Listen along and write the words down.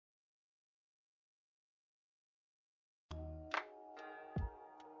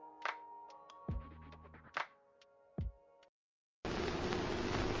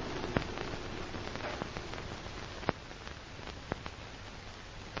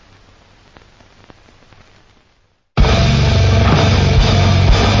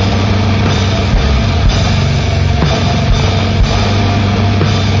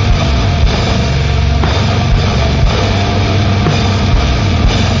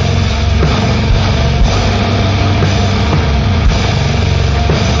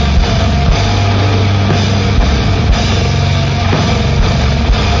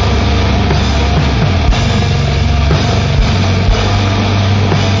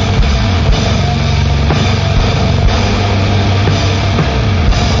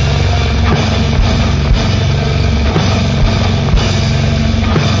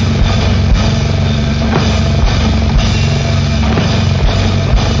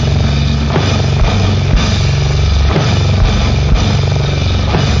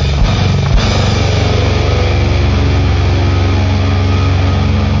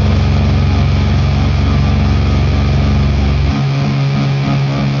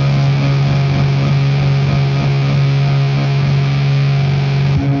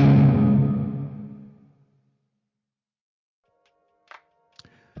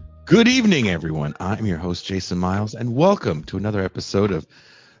Good evening, everyone. I'm your host, Jason Miles, and welcome to another episode of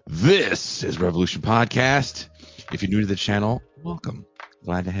This is Revolution Podcast. If you're new to the channel, welcome.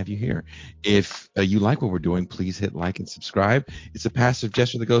 Glad to have you here. If you like what we're doing, please hit like and subscribe. It's a passive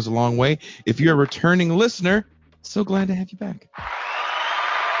gesture that goes a long way. If you're a returning listener, so glad to have you back.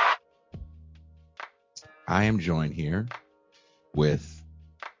 I am joined here with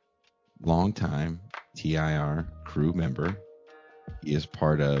longtime TIR crew member. He is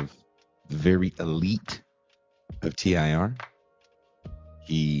part of the very elite of TIR.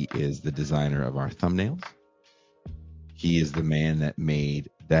 He is the designer of our thumbnails. He is the man that made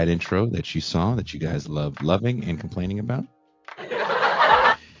that intro that you saw, that you guys loved loving and complaining about.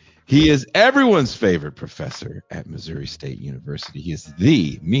 He is everyone's favorite professor at Missouri State University. He is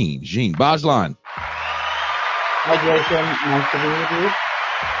the Mean Gene Bajlan. Hi, Jason. Nice to be with you.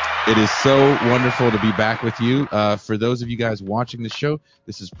 It is so wonderful to be back with you. For those of you guys watching the show,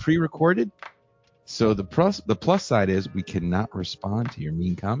 this is pre-recorded. So the plus side is we cannot respond to your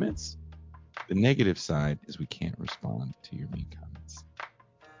mean comments. The negative side is we can't respond to your mean comments.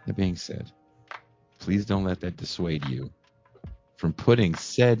 That being said, please don't let that dissuade you from putting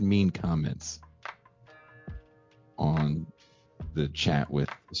said mean comments on the chat with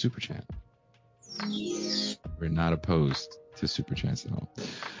the super chat. We're not opposed to super chats at all.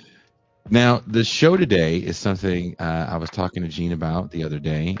 Now, the show today is something I was talking to Gene about the other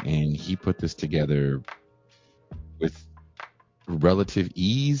day, and he put this together with relative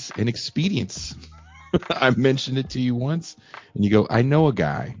ease and expedience. I mentioned it to you once, and you go, I know a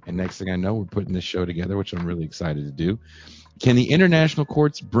guy. And next thing I know, we're putting this show together, which I'm really excited to do. Can the international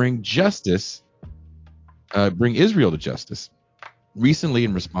courts bring justice, bring Israel to justice? Recently,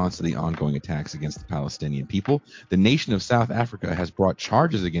 in response to the ongoing attacks against the Palestinian people, the nation of South Africa has brought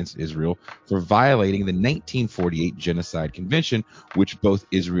charges against Israel for violating the 1948 Genocide Convention, which both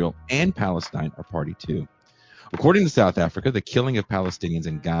Israel and Palestine are party to. According to South Africa, the killing of Palestinians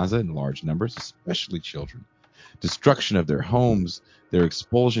in Gaza in large numbers, especially children, destruction of their homes, their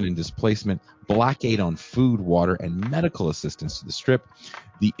expulsion and displacement, blockade on food, water, and medical assistance to the Strip,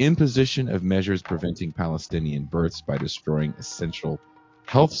 the imposition of measures preventing Palestinian births by destroying essential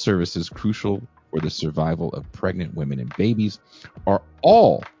health services crucial for the survival of pregnant women and babies are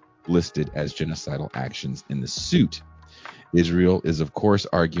all listed as genocidal actions in the suit. Israel is, of course,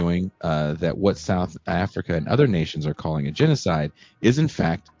 arguing that what South Africa and other nations are calling a genocide is, in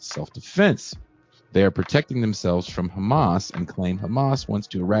fact, self-defense. They are protecting themselves from Hamas and claim Hamas wants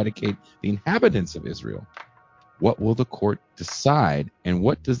to eradicate the inhabitants of Israel. What will the court decide, and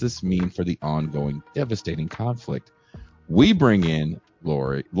what does this mean for the ongoing devastating conflict? We bring in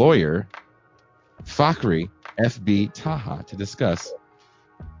lawyer Fakhry FB Taha to discuss.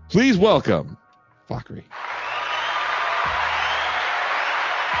 Please welcome Fakhry.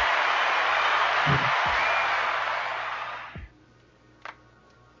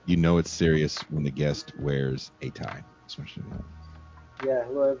 You know it's serious when the guest wears a tie. Just want you to know. Yeah,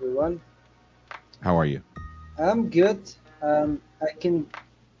 hello everyone. How are you? I'm good. I can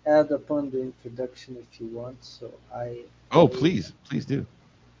add upon the introduction if you want. Oh, please do.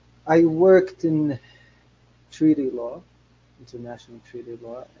 I worked in treaty law, international treaty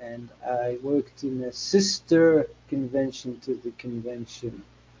law, and I worked in a sister convention to the convention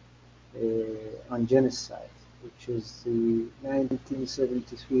on genocide, which is the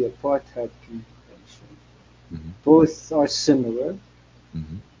 1973 Apartheid Convention. Mm-hmm. Both are similar.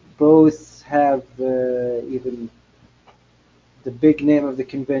 Mm-hmm. Both have even the big name of the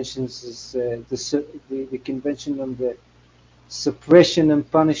conventions is the Convention on the Suppression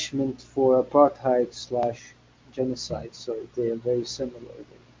and Punishment for Apartheid / Genocide. So they are very similar.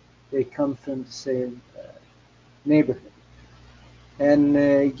 They come from the same neighborhood. And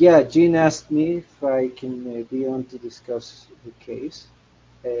Gene asked me if I can be on to discuss the case,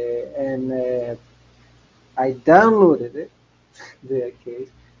 and I downloaded it, the case.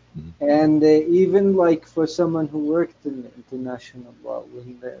 Mm-hmm. And even like for someone who worked in international law,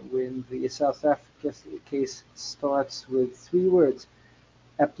 when the South Africa case starts with 3 words,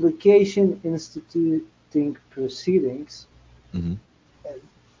 application instituting proceedings, Mm-hmm.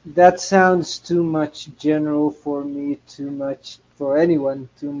 that sounds too much general for me, too much for anyone,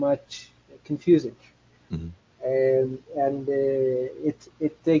 too much confusing. Mm-hmm. And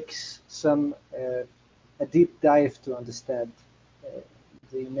it takes a deep dive to understand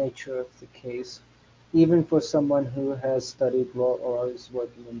the nature of the case, even for someone who has studied law or is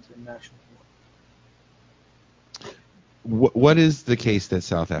working in international law. What is the case that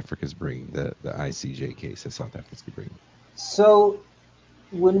South Africa's bringing? The ICJ case that South Africa's bringing? So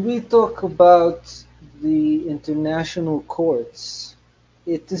when we talk about the international courts,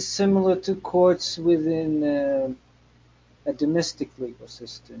 it is similar to courts within a domestic legal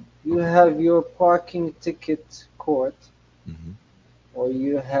system. You Okay. have your parking ticket court, Mm-hmm. or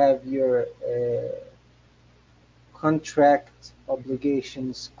you have your contract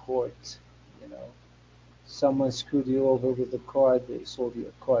obligations court. You know, someone screwed you over with a card, they sold you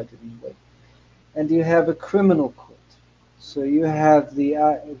a card anyway. And you have a criminal court. So you have the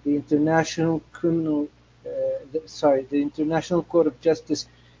International Criminal, the International Court of Justice.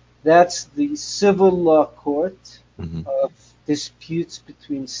 That's the civil law court Mm-hmm. of disputes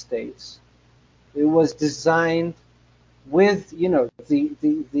between states. It was designed with,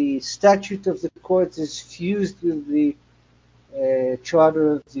 the statute of the court is fused with the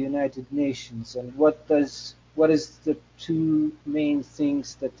Charter of the United Nations. And what is the two main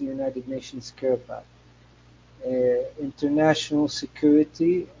things that the United Nations care about? International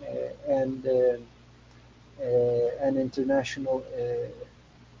security and international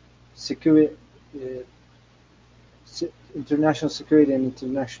security, uh, international security and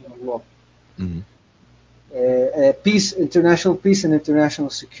international law, Mm-hmm. international peace and international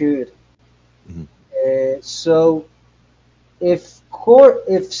security. Mm-hmm. So if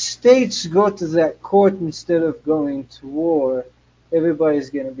states go to that court instead of going to war, everybody's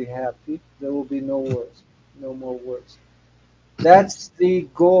going to be happy. There will be no wars, no more wars. That's the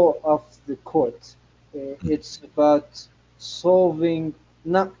goal of the court. It's about solving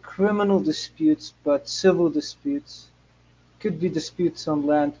not criminal disputes, but civil disputes. Could be disputes on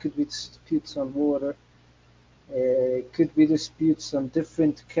land, could be disputes on water, could be disputes on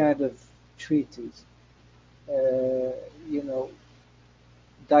different kind of treaties. Uh, you know,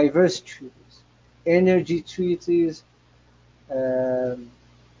 diverse treaties, energy treaties, um,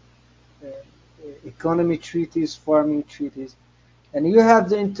 uh, economy treaties, farming treaties. And you have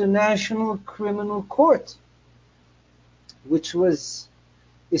the International Criminal Court, which was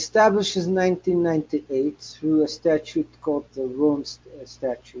established in 1998 through a statute called the Rome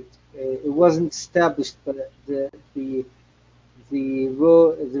Statute. It wasn't established, but the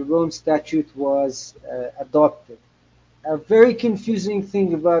Rome Statute was adopted. A very confusing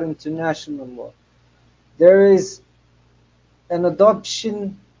thing about international law. There is an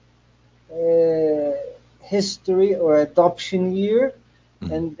adoption uh, history or adoption year, Mm-hmm.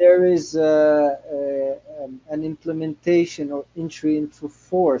 and there is an implementation or entry into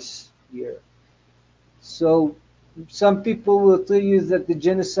force year. So some people will tell you that the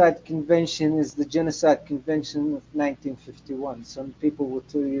Genocide Convention is the Genocide Convention of 1951. Some people will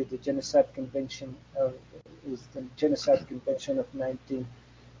tell you the Genocide Convention is the Genocide Convention of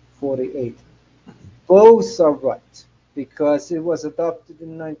 1948. Both are right because it was adopted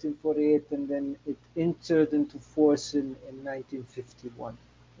in 1948 and then it entered into force in 1951.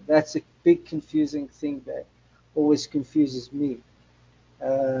 That's a big confusing thing that always confuses me.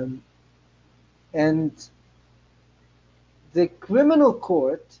 Um, and the criminal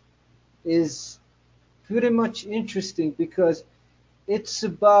court is pretty much interesting because it's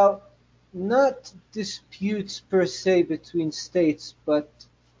about not disputes per se between states,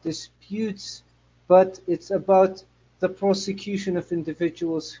 disputes, but it's about the prosecution of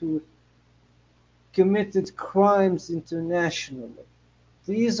individuals who committed crimes internationally.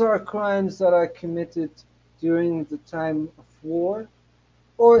 These are crimes that are committed during the time of war,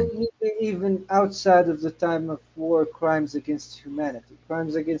 or even outside of the time of war, crimes against humanity.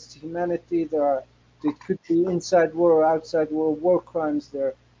 Crimes against humanity, it could be inside war or outside war. War crimes,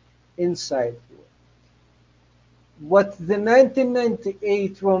 they're inside war. What the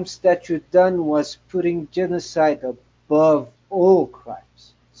 1998 Rome Statute done was putting genocide above all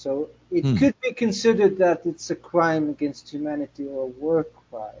crimes. So it Hmm. could be considered that it's a crime against humanity or a war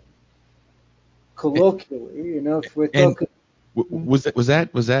crime, colloquially, if we're And talking. was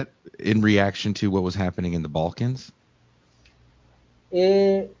that in reaction to what was happening in the Balkans?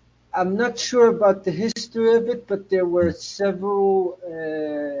 Eh, I'm not sure about the history of it, but there were Mm, several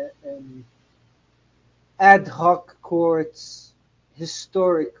ad hoc courts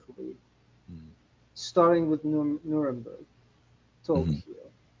historically, mm, starting with Nuremberg, mhm, Tokyo.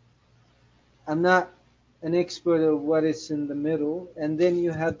 I'm not an expert of what is in the middle, and then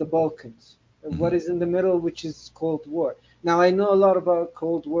you had the Balkans. What mhm, is in the middle, which is Cold War. Now I know a lot about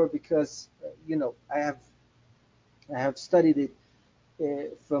Cold War because I have studied it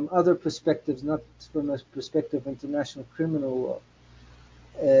from other perspectives, not from a perspective of international criminal law.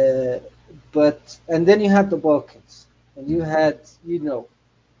 Uh, but and then you had the Balkans, and you mm, had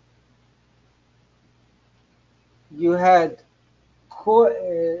you had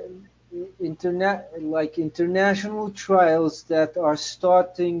like international trials that are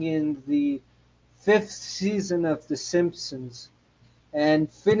starting in the fifth season of The Simpsons,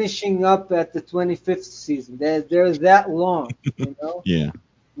 and finishing up at the 25th season. They're that long, you know. Yeah.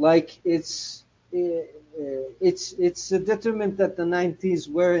 Like it's a detriment that the 90s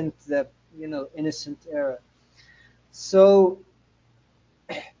weren't the innocent era. So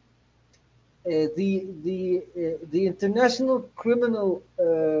the international criminal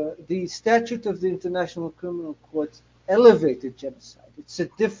the statute of the International Criminal Court elevated genocide. It's a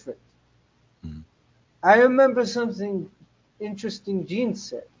different. Mhm. I remember something interesting Gene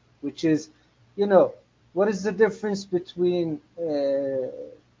said, which is, you know, what is the difference between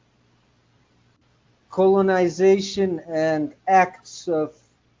colonization and acts of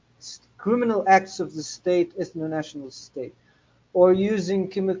criminal acts of the state, ethno-national state, or using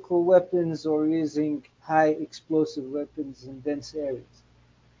chemical weapons or using high explosive weapons in dense areas?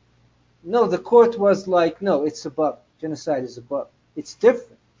 No, the court was like, no, it's above. Genocide is above. It's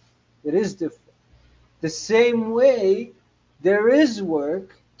different. It is different. The same way, there is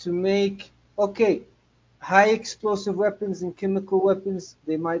work to make, okay, high explosive weapons and chemical weapons,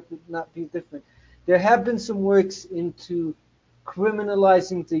 they might not be different. There have been some works into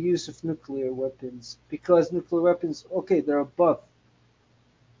criminalizing the use of nuclear weapons because nuclear weapons, okay, they're above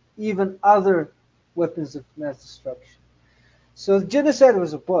even other weapons of mass destruction. So genocide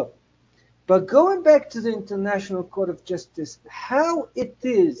was above. But going back to the International Court of Justice, how it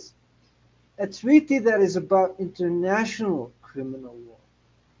is a treaty that is about international criminal law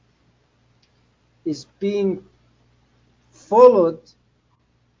is being followed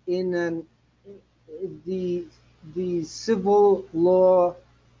in the the civil law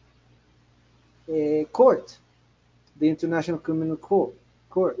court, the International Criminal Court.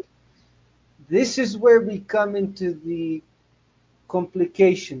 This is where we come into the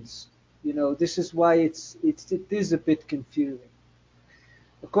complications. This is why it is a bit confusing.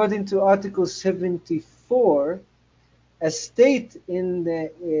 According to Article 74, a state in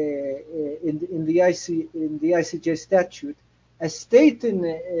the ICJ statute, a state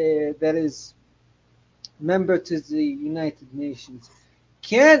that is member to the United Nations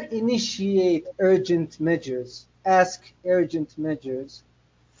can initiate urgent measures, ask urgent measures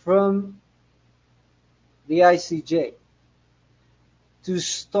from the ICJ to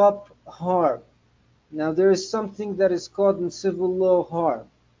stop harm. Now, there is something that is called in civil law harm.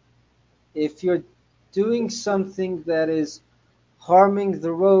 If you're doing something that is harming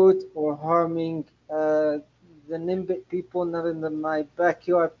the road or harming the Nimbic people, not in my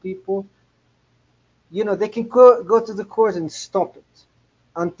backyard people, they can go to the court and stop it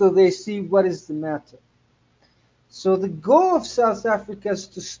until they see what is the matter. So the goal of South Africa is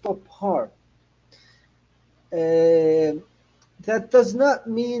to stop harm. That does not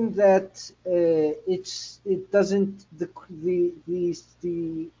mean that it doesn't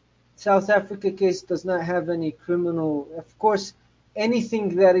the South Africa case does not have any criminal. Of course,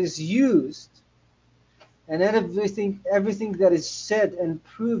 anything that is used and everything that is said and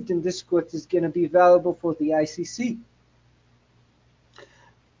proved in this court is going to be valuable for the ICC,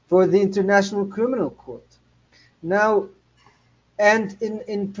 for the International Criminal Court. Now, and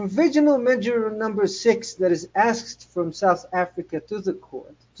in provisional measure number 6 that is asked from South Africa to the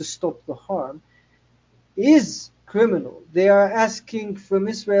court to stop the harm is criminal. They are asking from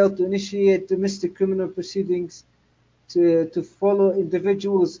Israel to initiate domestic criminal proceedings to follow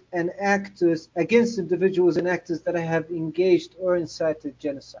individuals and actors against individuals and actors that have engaged or incited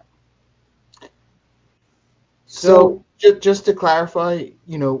genocide. So just to clarify,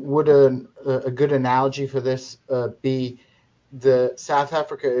 would a good analogy for this be the South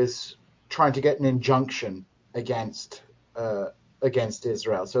Africa is trying to get an injunction against against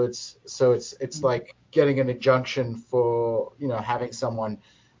Israel. So it's like getting an injunction for having someone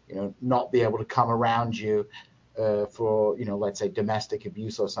not be able to come around you for let's say domestic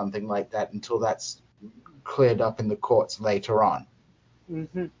abuse or something like that until that's cleared up in the courts later on.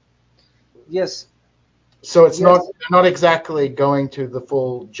 Mm-hmm. Yes. So it's Yes. not exactly going to the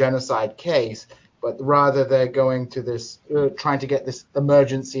full genocide case, but rather they're going to this trying to get this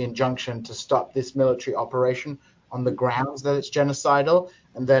emergency injunction to stop this military operation on the grounds that it's genocidal,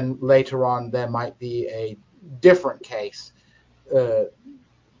 and then later on there might be a different case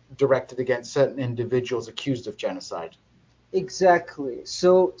directed against certain individuals accused of genocide. Exactly.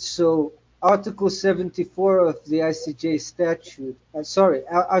 So Article 74 of the ICJ statute,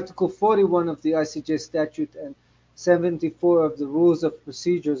 Article 41 of the ICJ statute and 74 of the Rules of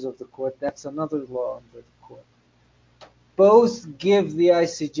Procedures of the Court, that's another law under the Court, both give the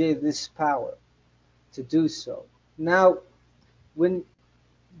ICJ this power to do so. Now, when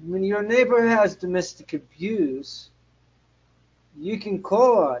your neighbor has domestic abuse, you can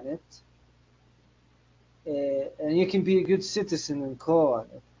call on it and you can be a good citizen and call on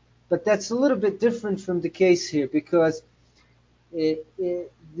it. But that's a little bit different from the case here because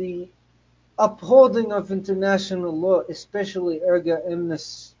the upholding of international law, especially erga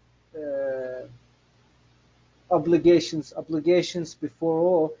omnes uh, obligations before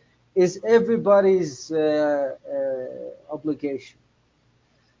all, is everybody's obligation.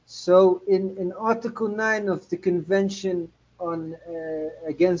 So in Article 9 of the Convention on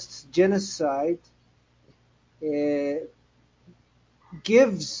Against Genocide, uh,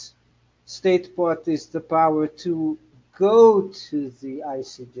 gives state parties the power to go to the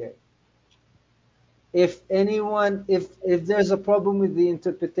ICJ. If there's a problem with the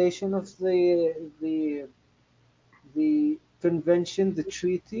interpretation of the convention, the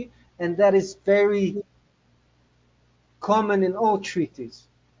treaty, and that is very common in all treaties,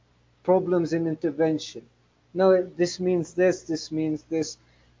 problems in intervention. No, this means this, this means this.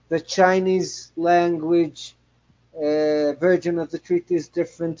 The Chinese language version of the treaty is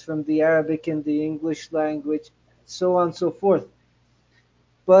different from the Arabic and the English language, so on and so forth.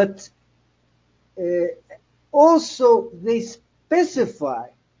 But uh, also, they specify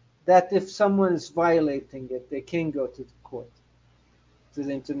that if someone is violating it, they can go to the court, to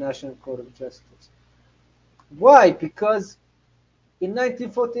the International Court of Justice. Why? Because in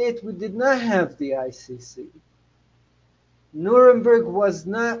 1948 we did not have the ICC. Nuremberg was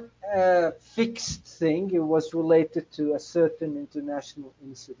not a fixed thing. It was related to a certain international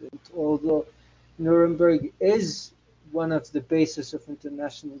incident, although Nuremberg is one of the bases of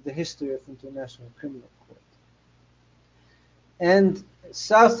the history of International Criminal Court. And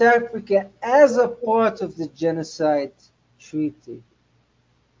South Africa, as a part of the genocide treaty,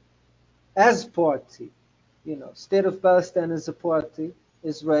 as party, State of Palestine is a party,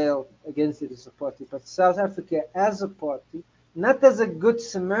 Israel against it is a party, but South Africa as a party, not as a good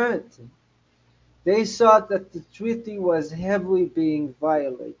Samaritan, they saw that the treaty was heavily being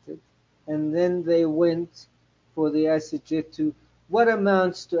violated, and then they went for the ICJ to what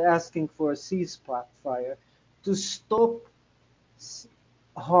amounts to asking for a ceasefire to stop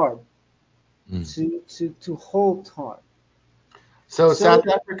harm, to halt harm. So South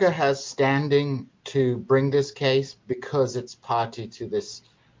Africa has standing to bring this case because it's party to this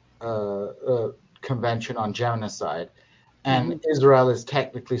Convention on Genocide, and Israel is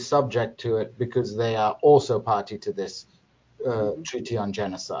technically subject to it because they are also party to this Treaty on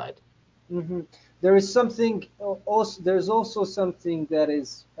Genocide. Mm-hmm. There is something also. There's also something that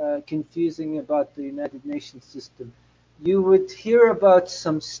is confusing about the United Nations system. You would hear about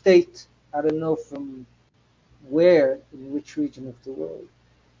some state, I don't know from where, in which region of the world,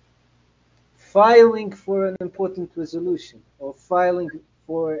 filing for an important resolution or filing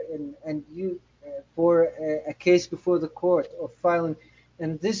for a case before the court or filing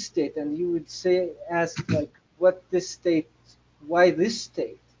in this state, and you would ask like, what this state, why this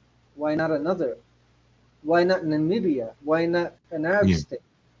state, why not another, why not Namibia, why not an Arab Yeah. state,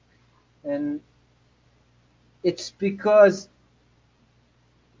 and it's because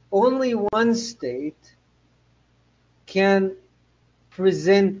only one state can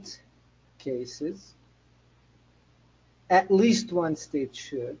present cases. At least one state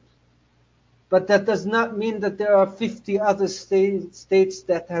should. But that does not mean that there are 50 other states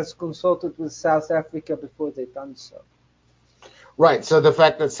that has consulted with South Africa before they've done so. Right. So the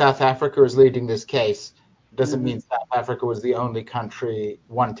fact that South Africa is leading this case doesn't Mm-hmm. mean South Africa was the only country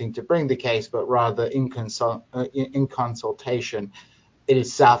wanting to bring the case, but rather in consultation, it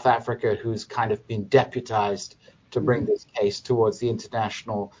is South Africa who's kind of been deputized to bring Mm-hmm. this case towards the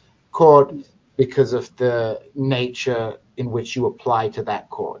International Court because of the nature in which you apply to that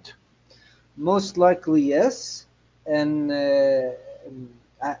court. Most likely, yes. And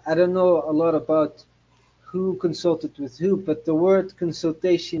I don't know a lot about who consulted with who, but the word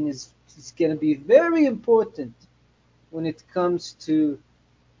consultation is going to be very important when it comes to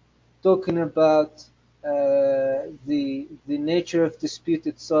talking about the nature of dispute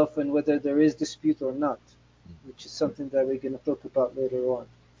itself and whether there is dispute or not, which is something that we're going to talk about later on.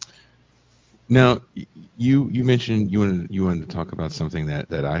 Now, you mentioned you wanted to talk about something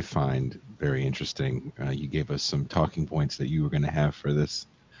that I find very interesting. You gave us some talking points that you were going to have for this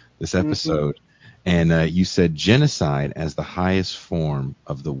Mm-hmm. episode, and you said genocide as the highest form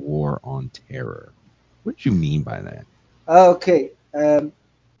of the war on terror. What did you mean by that? Okay.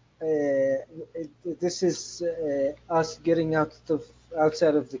 This is us getting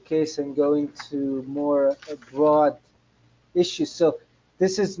outside of the case and going to more broad issues. So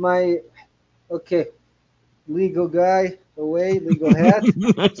this is my okay legal guy away, legal hat,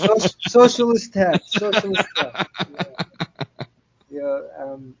 socialist hat. Yeah,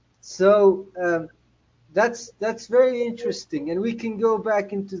 yeah. So That's very interesting, and we can go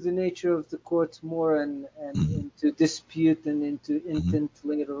back into the nature of the court more and Mm-hmm. into dispute and into Mm-hmm. intent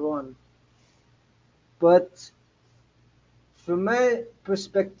later on. But from my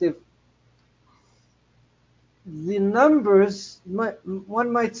perspective, the numbers,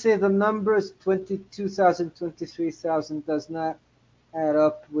 one might say the numbers 22,000, 23,000 does not add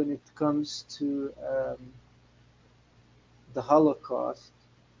up when it comes to the Holocaust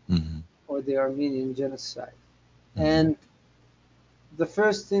Mm-hmm. or the Armenian genocide. Mm-hmm. And the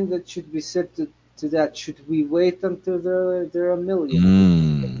first thing that should be said to that, should we wait until there are a million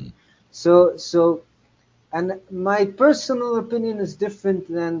of it? Mm. So, and my personal opinion is different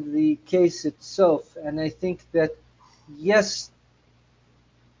than the case itself, and I think that yes,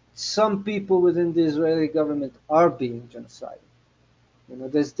 some people within the Israeli government are being genocidal. You know,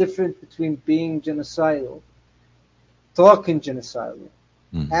 there's difference between being genocidal, talking genocidal,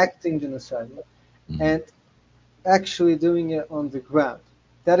 Mm-hmm. acting genocidal, Mm-hmm. and actually doing it on the ground.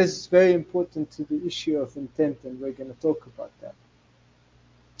 That is very important to the issue of intent, and we're going to talk about that.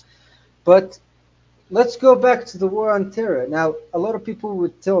 But let's go back to the war on terror. Now, a lot of people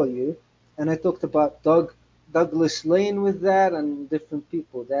would tell you, and I talked about Douglas Lane with that and different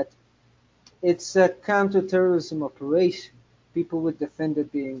people, that it's a counterterrorism operation. People would defend it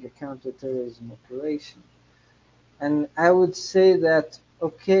being a counterterrorism operation. And I would say that,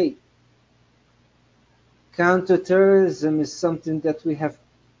 okay, counterterrorism is something that we have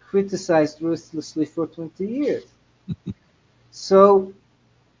criticized ruthlessly for 20 years. So,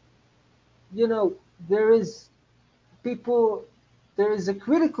 you know, there is people, there is a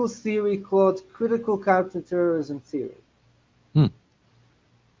critical theory called critical counterterrorism theory. Hmm.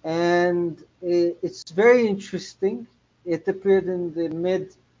 And it's very interesting. It appeared in the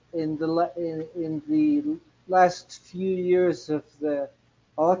in the last few years of the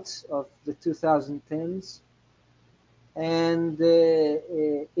aughts of the 2010s, and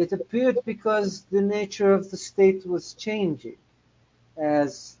it appeared because the nature of the state was changing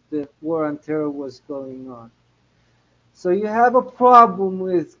as the war on terror was going on. So you have a problem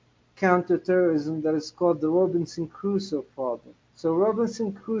with counterterrorism that is called the Robinson Crusoe problem. So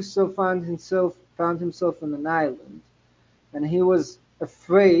Robinson Crusoe found himself on an island, and he was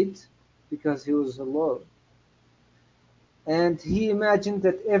afraid because he was alone. And he imagined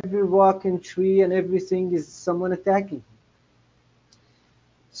that every rock and tree and everything is someone attacking him.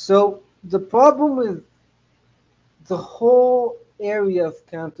 So the problem with the whole area of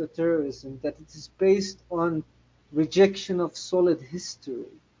counterterrorism that it is based on rejection of solid history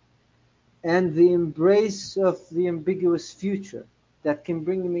and the embrace of the ambiguous future that can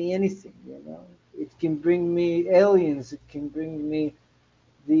bring me anything, you know. It can bring me aliens, it can bring me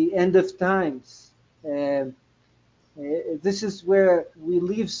the end of times. Um, this is where we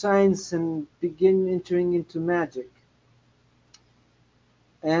leave science and begin entering into magic.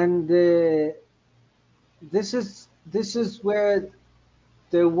 And this is where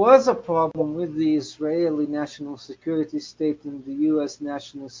there was a problem with the Israeli national security state and the U.S.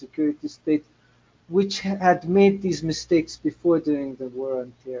 national security state, which had made these mistakes before during the war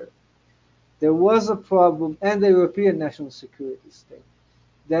on terror. There was a problem, and the European national security state,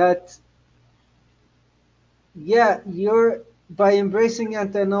 that, yeah, by embracing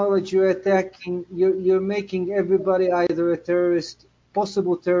anti-knowledge, you're making everybody either a terrorist,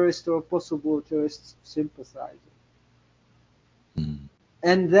 possible terrorist, or possible terrorist sympathizer. Mm-hmm.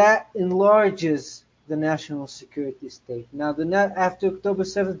 And that enlarges the national security state. Now, after October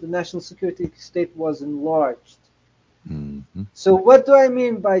 7th, the national security state was enlarged. Mm-hmm. So, what do I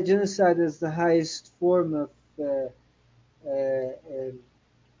mean by genocide as the highest form uh,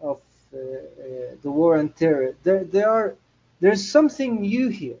 of the war on terror? There's something new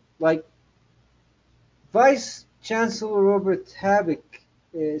here. Like Vice Chancellor Robert Habeck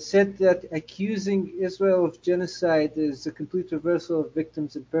said that accusing Israel of genocide is a complete reversal of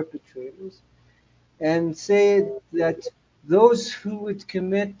victims and perpetrators, and said that those who would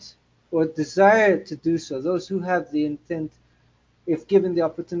commit or desire to do so, those who have the intent, if given the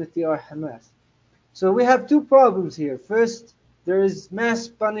opportunity, are Hamas. So we have two problems here. First, there is mass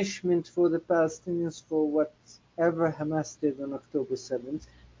punishment for the Palestinians for whatever Hamas did on October 7th.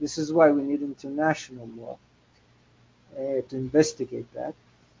 This is why we need international law to investigate that.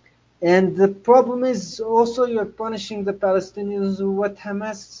 And the problem is also you're punishing the Palestinians for what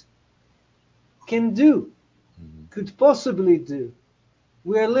Hamas can do, could possibly do.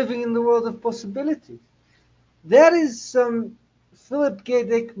 We are living in the world of possibilities. That is some Philip K.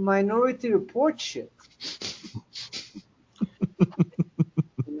 Dick Minority Report shit.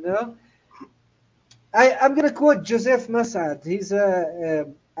 You know, I'm going to quote Joseph Massad. He's a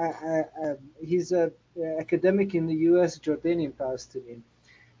he's a academic in the U.S., Jordanian Palestinian.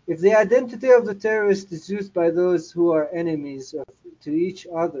 If the identity of the terrorist is used by those who are enemies to each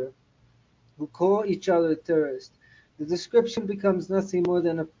other, who call each other terrorists, the description becomes nothing more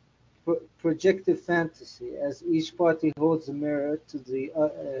than a projective fantasy, as each party holds a mirror to the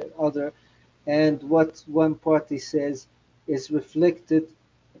other, and what one party says is reflected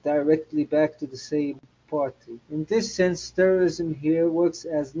directly back to the same party. In this sense, terrorism here works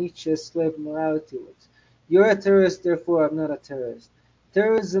as Nietzsche's slave morality works. You're a terrorist, therefore I'm not a terrorist.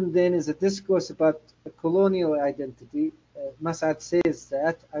 Terrorism then is a discourse about a colonial identity. Masad says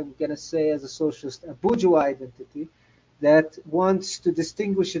that, I'm going to say as a socialist, a bourgeois identity that wants to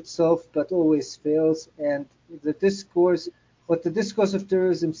distinguish itself but always fails. And the discourse, what the discourse of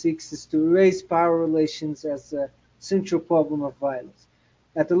terrorism seeks is to erase power relations as a central problem of violence.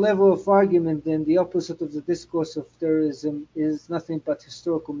 At the level of argument, then, the opposite of the discourse of terrorism is nothing but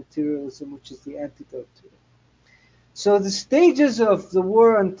historical materialism, which is the antidote to it. So the stages of the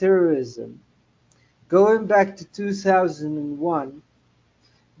war on terrorism, going back to 2001,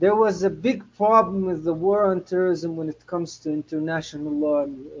 there was a big problem with the war on terrorism when it comes to international law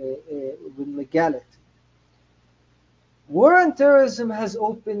and legality. War on terrorism has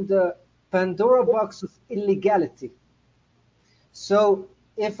opened the Pandora box of illegality. So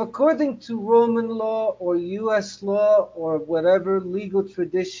if according to Roman law or US law or whatever legal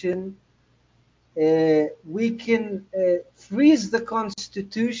tradition, we can freeze the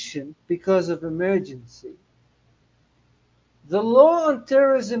Constitution because of emergency, the law on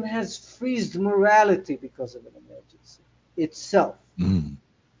terrorism has freezed morality because of an emergency itself. Mm.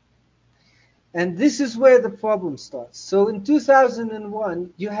 And this is where the problem starts. So in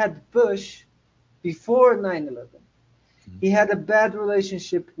 2001, you had Bush before 9/11. He had a bad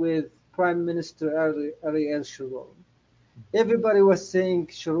relationship with Prime Minister Ariel Sharon. Everybody was saying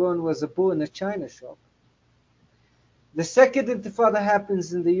Sharon was a bull in a china shop. The second intifada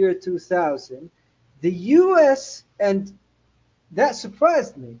happens in the year 2000. The US, and that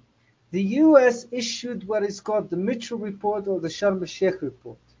surprised me, the US issued what is called the Mitchell Report or the Sharm el-Sheikh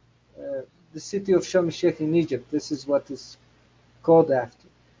Report. The city of Sharm el-Sheikh in Egypt, this is what is called after.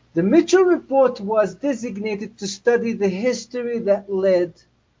 The Mitchell Report was designated to study the history that led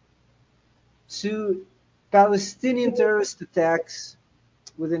to Palestinian terrorist attacks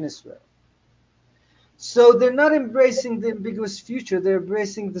within Israel. So they're not embracing the ambiguous future, they're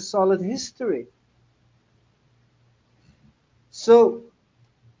embracing the solid history. So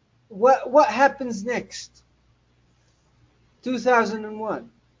what happens next? 2001,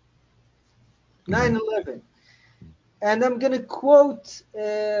 9/11. And I'm going to quote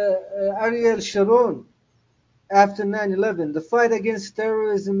Ariel Sharon after 9/11. The fight against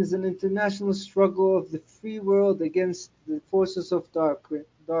terrorism is an international struggle of the free world against the forces of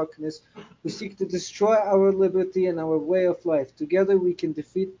darkness who seek to destroy our liberty and our way of life. Together we can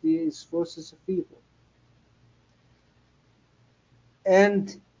defeat these forces of evil.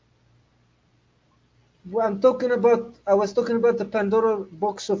 And I was talking about the Pandora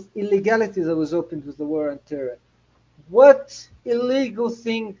box of illegality that was opened with the war on terror. What illegal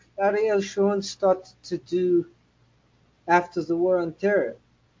thing Ariel Sharon started to do after the war on terror?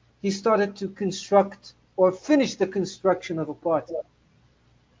 He started to construct or finish the construction of apartheid.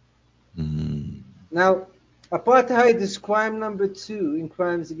 Mm. Now, apartheid is crime number 2 in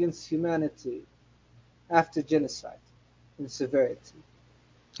crimes against humanity after genocide in severity.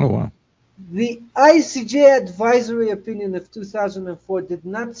 Oh, wow. The ICJ advisory opinion of 2004 did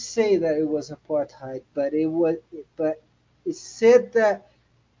not say that it was apartheid, but it said that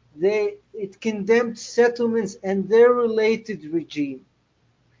it condemned settlements and their related regime.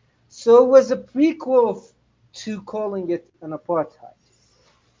 So it was a prequel to calling it an apartheid.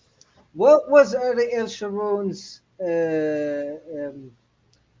 What was Ariel Sharon's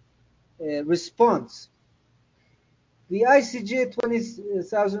response? The ICJ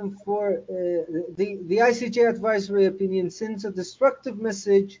 2004, the ICJ advisory opinion sends a destructive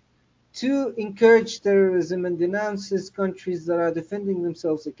message to encourage terrorism and denounces countries that are defending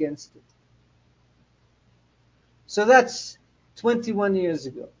themselves against it. So that's 21 years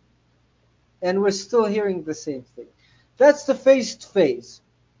ago. And we're still hearing the same thing. That's the first phase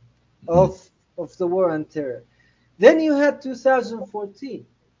of the war on terror. Then you had 2014.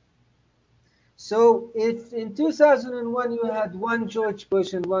 So if in 2001 you had one George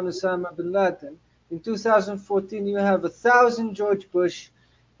Bush and one Osama bin Laden, in 2014 you have 1,000 George Bush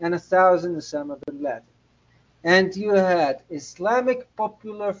and 1,000 Osama bin Laden. And you had Islamic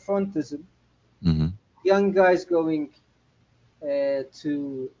popular frontism, young guys going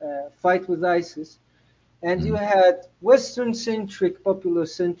to fight with ISIS. and you Mm-hmm. had Western-centric popular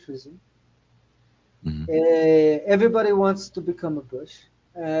centrism. Mm-hmm. Everybody wants to become a Bush.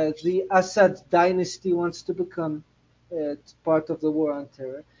 The Assad dynasty wants to become part of the war on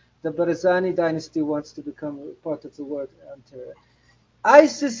terror. The Barzani dynasty wants to become part of the war on terror.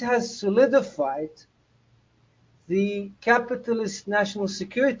 ISIS has solidified the capitalist national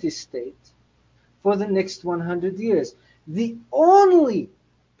security state for the next 100 years. The only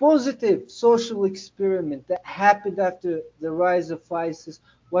positive social experiment that happened after the rise of ISIS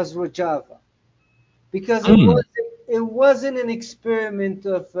was Rojava, because it wasn't an experiment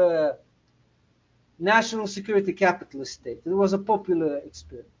of national security capitalist state. It was a popular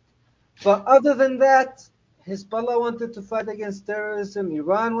experiment. But other than that, Hezbollah wanted to fight against terrorism.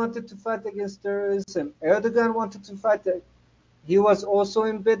 Iran wanted to fight against terrorism. Erdogan wanted to fight. He was also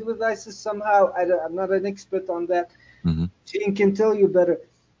in bed with ISIS somehow. I'm not an expert on that. Mm-hmm. Gene can tell you better.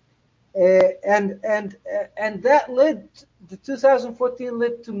 And that led, the 2014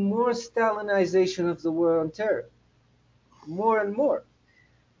 led to more Stalinization of the war on terror, more and more.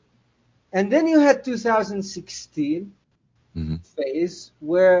 And then you had 2016 Mm-hmm. phase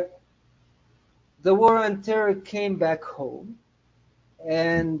where the war on terror came back home,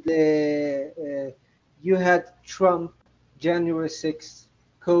 and you had Trump, January 6th,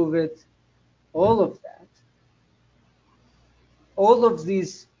 COVID, all of that. All of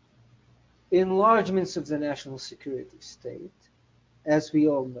these enlargements of the national security state, as we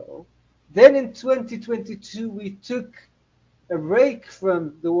all know. Then in 2022, we took a break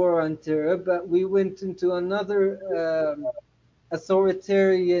from the war on terror, but we went into another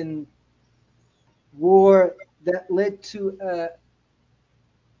authoritarian war that led to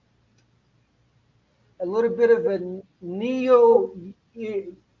a little bit of a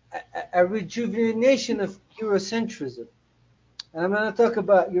a rejuvenation of Eurocentrism. And I'm going to talk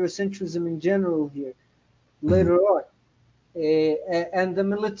about Eurocentrism in general here Mm-hmm. later on. And the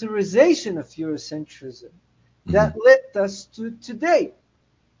militarization of Eurocentrism that led us to today.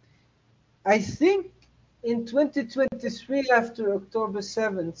 I think in 2023, after October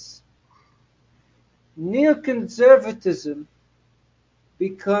 7th, neoconservatism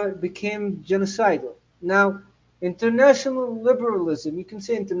became genocidal. Now, international liberalism, you can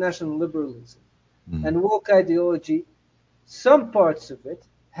say international liberalism, Mm-hmm. and woke ideology, some parts of it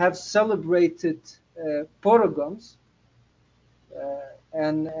have celebrated pogroms,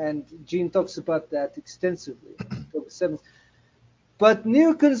 and Gene talks about that extensively. October 7th. But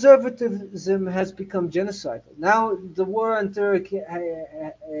neoconservatism has become genocidal. Now the war on terror,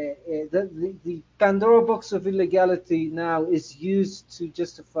 the Pandora box of illegality now is used to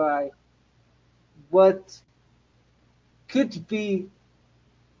justify what could be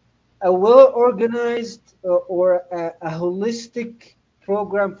a well-organized or a holistic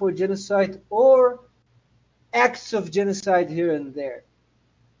program for genocide, or acts of genocide here and there.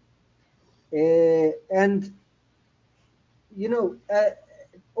 And you know,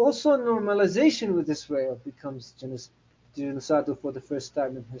 also normalization with Israel becomes genocidal for the first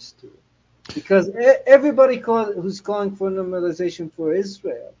time in history, because everybody who's calling for normalization for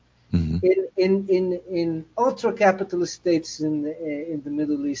Israel Mm-hmm. in ultra capitalist states in the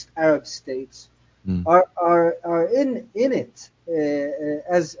Middle East, Arab states, Mm-hmm. are in it.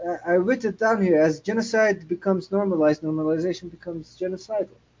 As I wrote it down here, as genocide becomes normalized, normalization becomes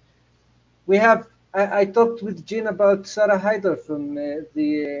genocidal. We have. I talked with Jin about Sarah Haider from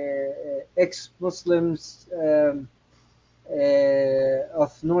the ex-Muslims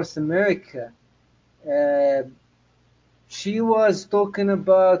of North America. Uh, she was talking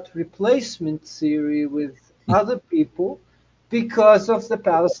about replacement theory with other people because of the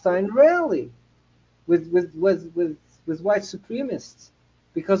Palestine rally with white supremacists,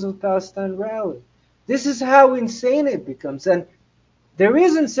 because of the Palestine rally. This is how insane it becomes. And there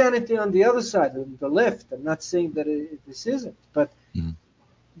is insanity on the other side, on the left. I'm not saying that this isn't, but Mm-hmm.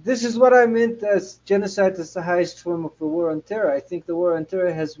 this is what I meant as genocide as the highest form of the war on terror. I think the war on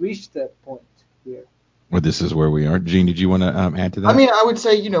terror has reached that point here. Well, this is where we are. Gene, did you want to add to I that? mean, I would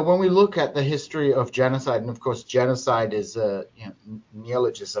say, when we look at the history of genocide, and of course, genocide is a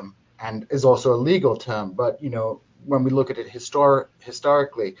neologism and is also a legal term, but when we look at it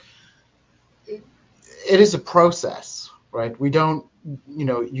historically, it is a process, right? We don't,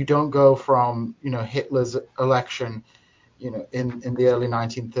 you don't go from, Hitler's election, in the early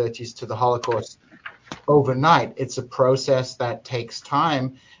 1930s to the Holocaust overnight. It's a process that takes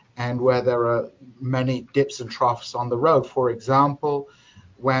time, and where there are many dips and troughs on the road. For example,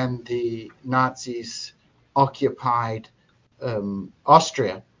 when the Nazis occupied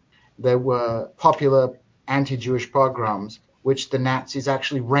Austria, there were popular anti-Jewish pogroms, which the Nazis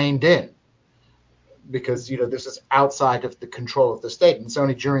actually reined in. because this is outside of the control of the state, and it's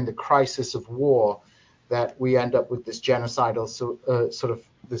only during the crisis of war that we end up with this genocidal sort of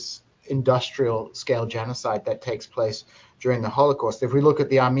this industrial scale genocide that takes place during the Holocaust. If we look at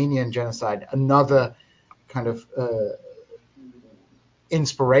the Armenian genocide, another kind of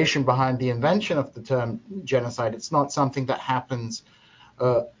inspiration behind the invention of the term genocide, it's not something that happens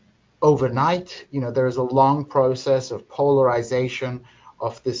overnight. There is a long process of polarization,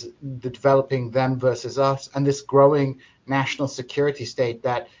 of the developing them versus us, and this growing national security state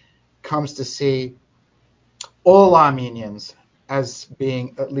that comes to see all Armenians as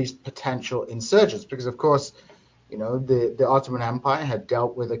being at least potential insurgents, because of course, the Ottoman Empire had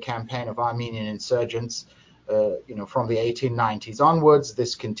dealt with a campaign of Armenian insurgents, from the 1890s onwards.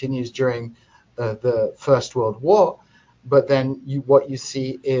 This continues during the First World War, but then what you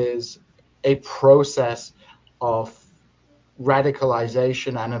see is a process of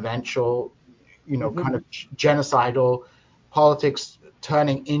radicalization and eventual, kind of genocidal politics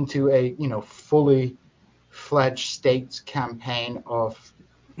turning into a, fully fledged state campaign of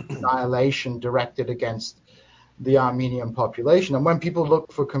annihilation directed against the Armenian population. And when people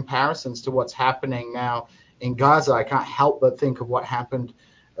look for comparisons to what's happening now in Gaza, I can't help but think of what happened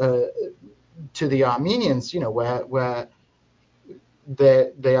to the Armenians, where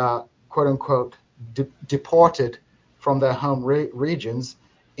they are, quote unquote, deported from their home regions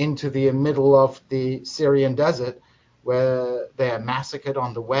into the middle of the Syrian desert, where they are massacred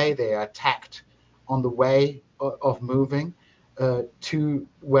on the way, they are attacked on the way of moving to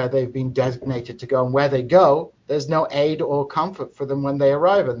where they've been designated to go. And where they go, there's no aid or comfort for them when they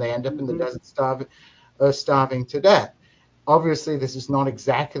arrive, and they end up in the desert starving to death. Obviously, this is not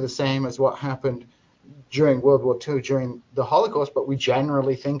exactly the same as what happened during World War II, during the Holocaust, but we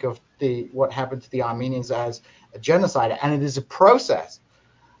generally think of what happened to the Armenians as a genocide, and it is a process,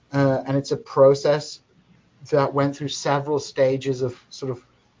 and it's a process that went through several stages of sort of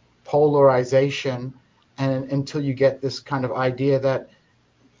polarization, and until you get this kind of idea that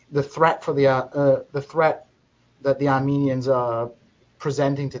the threat that the Armenians are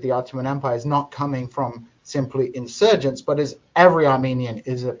presenting to the Ottoman Empire is not coming from simply insurgents, but as every Armenian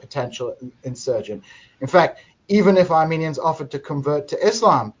is a potential insurgent. In fact, even if Armenians offered to convert to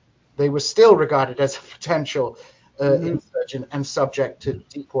Islam, they were still regarded as a potential insurgent and subject to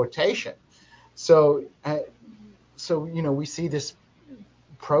deportation. So we see this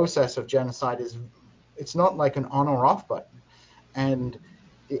process of genocide it's not like an on or off button, and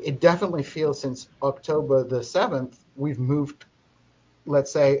it definitely feels since October the 7th we've moved,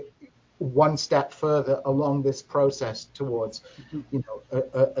 let's say, one step further along this process towards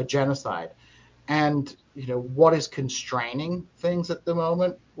a genocide. And what is constraining things at the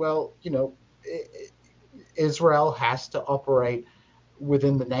moment? Well, Israel has to operate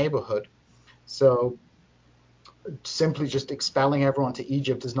within the neighborhood, so simply just expelling everyone to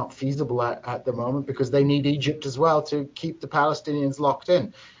Egypt is not feasible at the moment, because they need Egypt as well to keep the Palestinians locked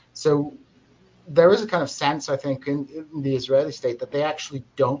in. So there is a kind of sense, I think, in the Israeli state that they actually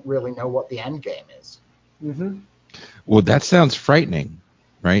don't really know what the end game is. Well, that sounds frightening,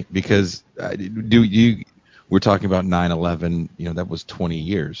 right? Because we're talking about 9/11, that was 20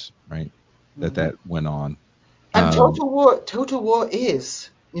 years, right? That went on. And total war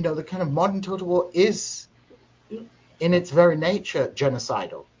is, the kind of modern total war is in its very nature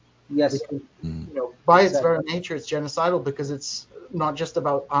genocidal. Yes. Because, by its very nature, it's genocidal because it's not just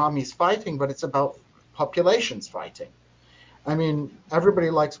about armies fighting, but it's about populations fighting. I mean, everybody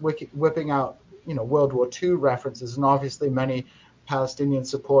likes whipping out, World War II references, and obviously many Palestinian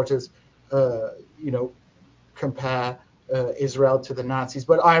supporters, compare Israel to the Nazis.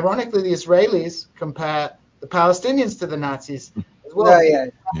 But ironically, the Israelis compare the Palestinians to the Nazis as well. Yeah.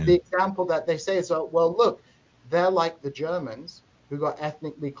 The example that they say is, well, look, they're like the Germans who got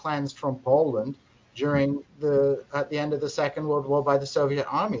ethnically cleansed from Poland at the end of the Second World War by the Soviet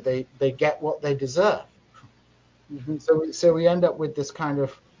Army. They get what they deserve. So we end up with this kind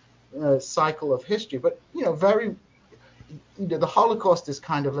of cycle of history. But the Holocaust is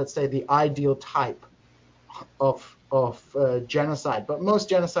kind of, let's say, the ideal type of genocide. But most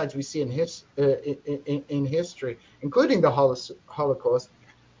genocides we see in history, including the Holocaust,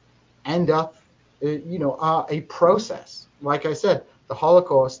 end up are a process. Like I said, the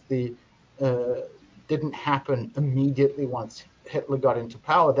Holocaust didn't happen immediately once Hitler got into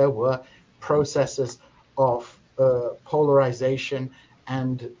power. There were processes of polarization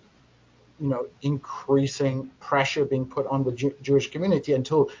and increasing pressure being put on the Jewish community,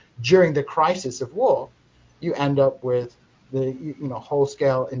 until during the crisis of war you end up with the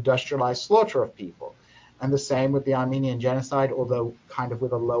whole-scale industrialized slaughter of people. and the same with the Armenian genocide, although kind of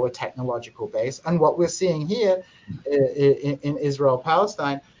with a lower technological base. And what we're seeing here in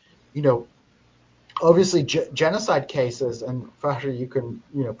Israel-Palestine, you know, obviously genocide cases, and Fakhry, you can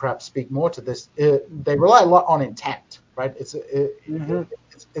perhaps speak more to this. They rely a lot on intent, right? Mm-hmm.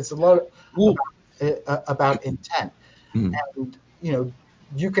 It's a lot Well, about intent, mm, and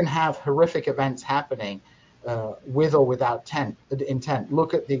you can have horrific events happening with or without intent.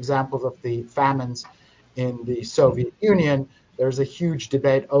 Look at the examples of the famines in the Soviet Union. There's a huge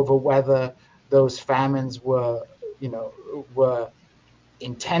debate over whether those famines were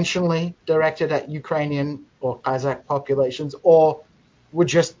intentionally directed at Ukrainian or Kazakh populations, or were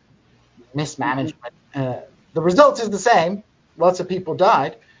just Mm-hmm. mismanagement. The result is the same. Lots of people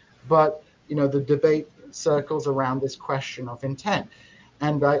died, but the debate circles around this question of intent.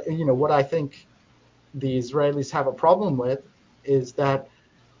 And what I think the Israelis have a problem with is that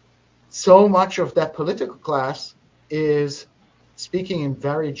so much of their political class is speaking in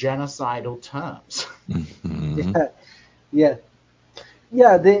very genocidal terms. mhm, Yeah, yeah,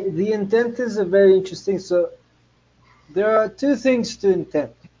 yeah. The intent is a very interesting. So there are two things to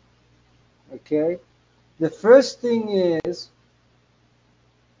intent. Okay, the first thing is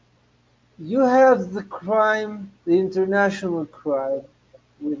you have the crime, the international crime,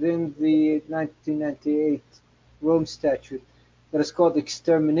 within the 1998 Rome Statute that is called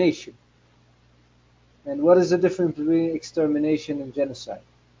extermination. And what is the difference between extermination and genocide?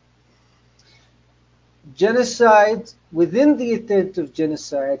 Genocide, within the intent of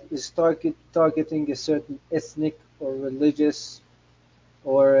genocide, is targeting a certain ethnic or religious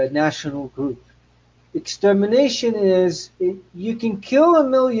or a national group. Extermination is you can kill 1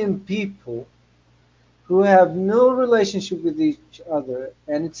 million people who have no relationship with each other,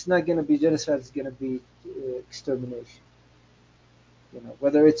 and it's not going to be genocide. It's going to be extermination.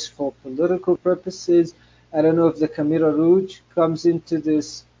 Whether it's for political purposes. I don't know if the Khmer Rouge comes into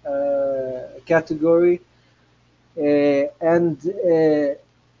this category. And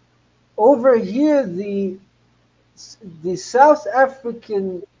over here, the South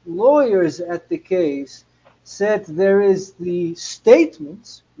African lawyers at the case said there is the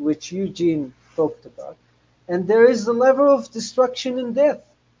statements, which Eugene talked about, and there is the level of destruction and death.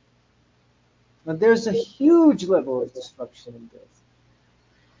 And there's a huge level of destruction and death.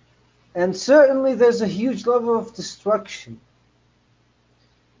 And certainly there's a huge level of destruction.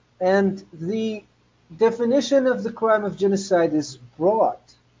 And the definition of the crime of genocide is broad.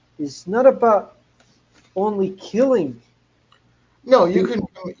 It's not about only killing. No, you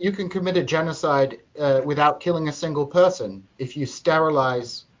can commit a genocide without killing a single person if you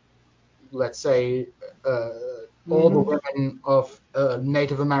sterilize, let's say, uh, all the Mhm. women of a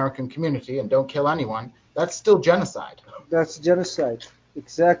Native American community and don't kill anyone. That's still genocide. That's genocide,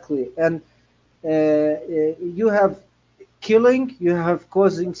 exactly. And you have killing, you have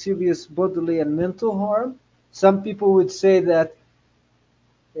causing serious bodily and mental harm. Some people would say that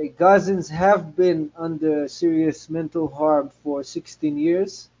Gazans have been under serious mental harm for 16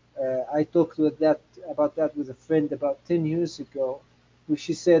 years. I talked about that with a friend about 10 years ago, where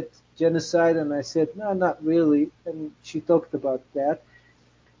she said genocide, and I said, no, not really. And she talked about that.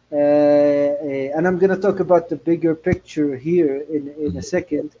 And I'm going to talk about the bigger picture here in a mhm.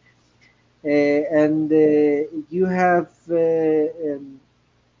 second. And you have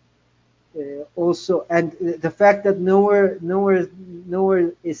also, and the fact that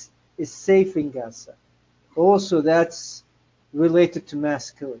nowhere is safe in Gaza. Also, that's related to mass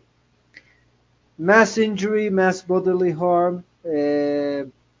killing, mass injury, mass bodily harm,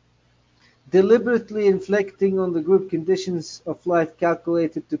 deliberately inflicting on the group conditions of life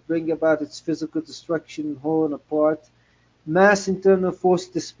calculated to bring about its physical destruction, whole and apart, mass internal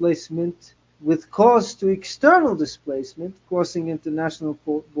forced displacement with cause to external displacement crossing international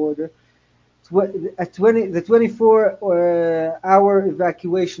border. The 24-hour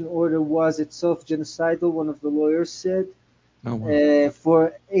evacuation order was itself genocidal, one of the lawyers said, Oh wow.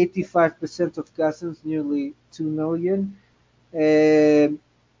 for 85% of Gazans, nearly 2 million.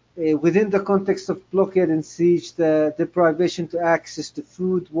 Within the context of blockade and siege, the deprivation to access to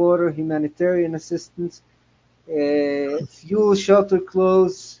food, water, humanitarian assistance, fuel, shelter,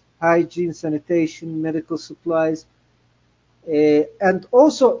 clothes, hygiene, sanitation, medical supplies, and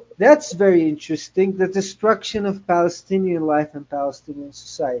also, that's very interesting, the destruction of Palestinian life and Palestinian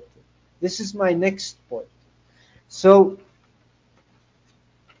society. This is my next point. So,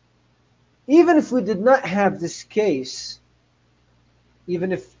 even if we did not have this case,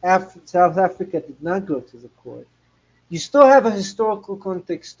 even if South Africa did not go to the court, you still have a historical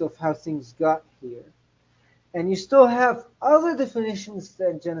context of how things got here. And you still have other definitions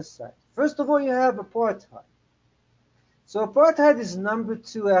than genocide. First of all, you have apartheid. So apartheid is number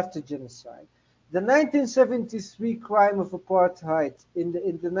two after genocide. The 1973 crime of apartheid in the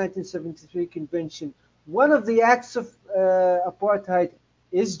 1973 convention, one of the acts of apartheid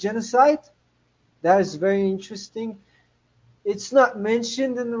is genocide. That is very interesting. It's not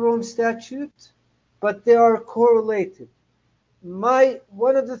mentioned in the Rome Statute, but they are correlated.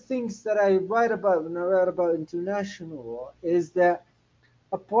 One of the things that I write about when I write about international law is that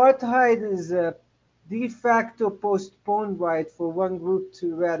apartheid is a de facto postponed right for one group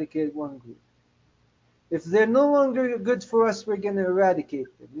to eradicate one group. If they're no longer good for us, we're going to eradicate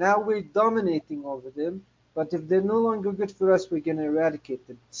them. Now we're dominating over them, but if they're no longer good for us, we're going to eradicate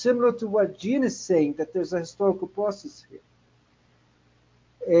them. Similar to what Jean is saying, that there's a historical process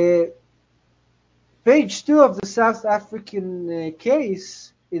here. Page 2 of the South African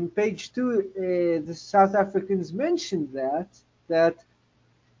case, in page 2, the South Africans mentioned that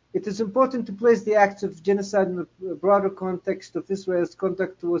it is important to place the acts of genocide in the broader context of Israel's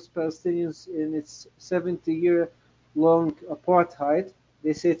conduct towards Palestinians in its 70-year-long apartheid.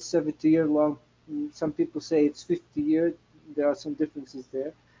 They say it's 70-year-long. Some people say it's 50-year. There are some differences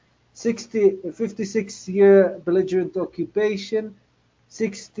there. 56-year belligerent occupation,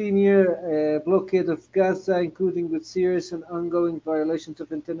 16-year blockade of Gaza, including with serious and ongoing violations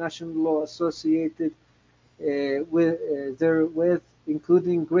of international law associated therewith,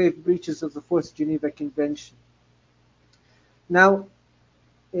 including grave breaches of the Fourth Geneva Convention. Now,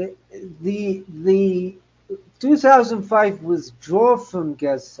 the 2005 withdrawal from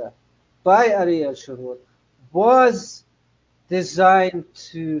Gaza by Ariel Sharon was designed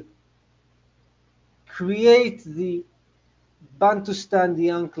to create the Bantustan, the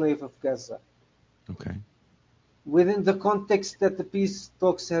enclave of Gaza. Okay. Within the context that the peace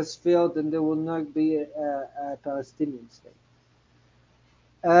talks has failed and there will not be a Palestinian state.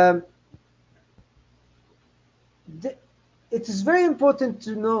 It is very important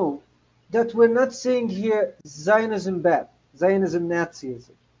to know that we're not saying here Zionism bad, Zionism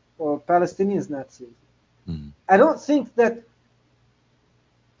Nazism, or Palestinians Nazism. Mm-hmm. I don't think that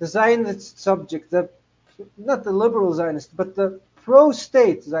the Zionist subject, not the liberal Zionist, but the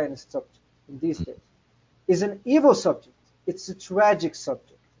pro-state Zionist subject in these days, is an evil subject. It's a tragic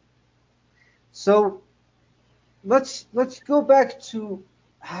subject. So let's go back to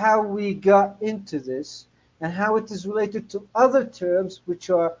how we got into this and how it is related to other terms which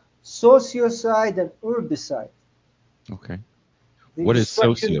are sociocide and urbicide. Okay. The What is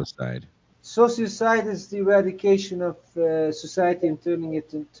destruction. sociocide? Sociocide is the eradication of society and turning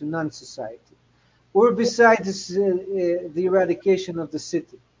it into non-society. Urbicide is the eradication of the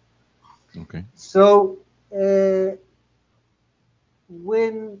city. Okay. So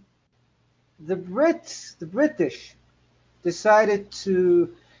when the British decided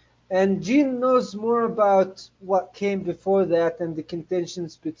to, and Jean knows more about what came before that and the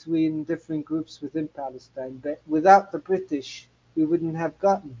contentions between different groups within Palestine, but without the British, we wouldn't have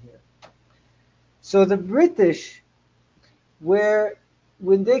gotten here. So the British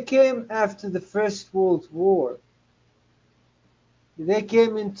when they came after the First World War, they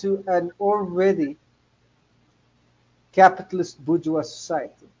came into an already capitalist bourgeois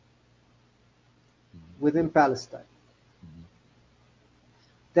society within Palestine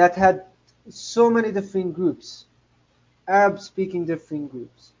that had so many different groups, Arab-speaking different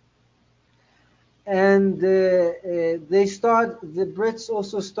groups. And the Brits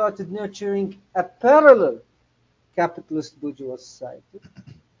also started nurturing a parallel capitalist bourgeois society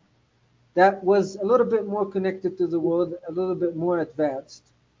that was a little bit more connected to the world, a little bit more advanced,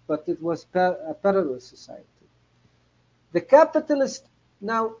 but it was a parallel society. The capitalist,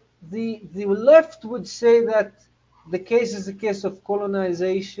 now the left would say that the case is a case of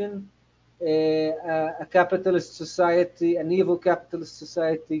colonization, a capitalist society, an evil capitalist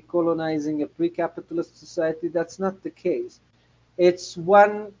society colonizing a pre-capitalist society. That's not the case. It's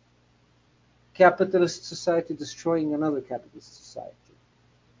one capitalist society destroying another capitalist society.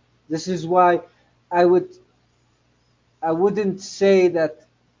 This is why I wouldn't say that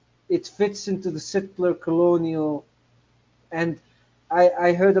it fits into the settler colonial, and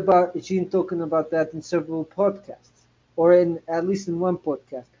I heard about Jean talking about that in several podcasts, or at least in one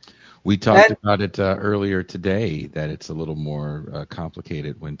podcast. We talked about it earlier today, that it's a little more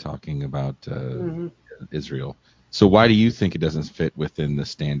complicated when talking about Israel. So why do you think it doesn't fit within the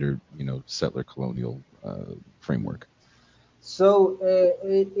standard, settler colonial framework? So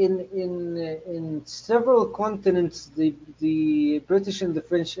in several continents, the British and the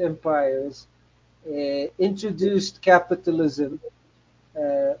French empires introduced capitalism,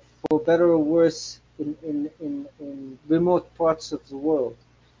 for better or worse, in remote parts of the world.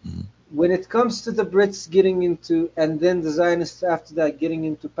 Mm-hmm. when it comes to the Brits getting into, and then the Zionists after that getting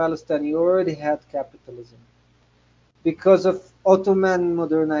into Palestine, you already had capitalism because of Ottoman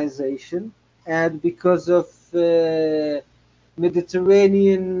modernization and because of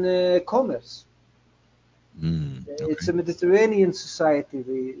Mediterranean commerce. It's a Okay. Mediterranean society,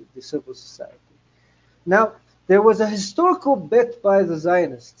 the civil society. Now, there was a historical bet by the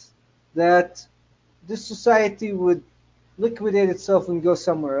Zionists that this society would liquidate itself and go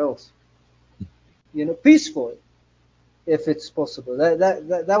somewhere else, peacefully, if it's possible.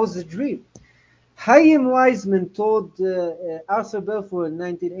 That was the dream. Chaim Weizmann told Arthur Balfour in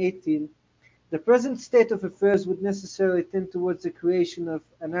 1918, the present state of affairs would necessarily tend towards the creation of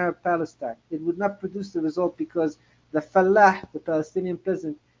an Arab Palestine. It would not produce the result because the Fallah, the Palestinian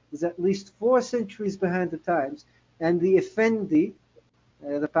peasant, is at least 4 centuries behind the times, and the Effendi,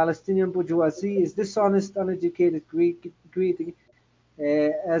 the Palestinian bourgeoisie, is dishonest, uneducated, greedy,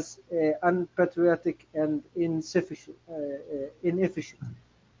 as unpatriotic and inefficient.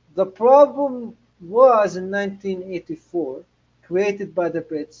 The problem was in 1984, created by the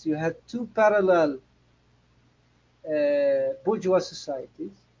Brits. You had two parallel bourgeois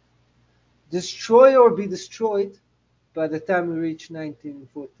societies, destroy or be destroyed by the time we reach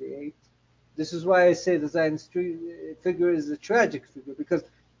 1948. This is why I say the Zionist figure is a tragic figure, because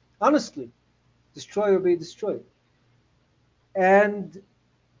honestly, destroy or be destroyed. And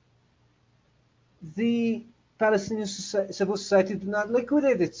the Palestinian civil society did not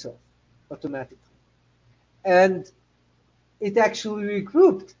liquidate itself automatically. And it actually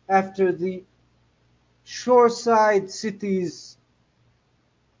regrouped after the shoreside cities,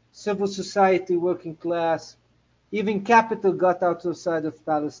 civil society, working class, even capital got outside of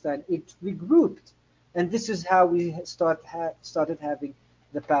Palestine. It regrouped. And this is how we started having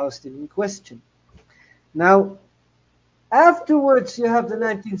the Palestinian question. Now, afterwards, you have the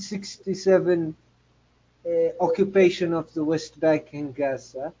 1967 occupation of the West Bank and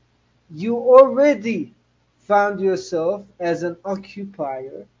Gaza. You already found yourself as an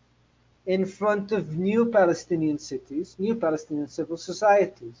occupier in front of new Palestinian cities, new Palestinian civil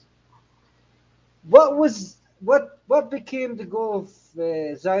societies. What became the goal of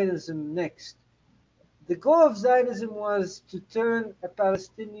Zionism next? The goal of Zionism was to turn the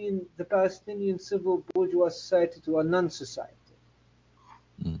Palestinian civil bourgeois society to a non-society.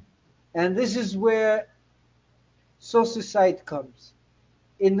 Mm. And this is where socicide comes.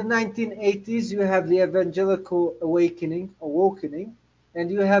 In the 1980s, you have the evangelical awakening, and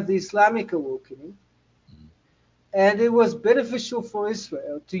you have the Islamic awakening. And it was beneficial for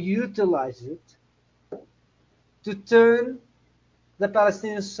Israel to utilize it to turn the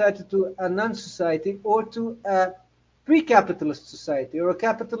Palestinian society to a non-society or to a pre-capitalist society or a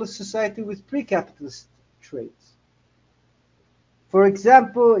capitalist society with pre-capitalist traits. For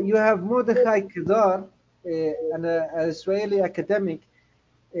example, you have Mordechai Kedar, an Israeli academic,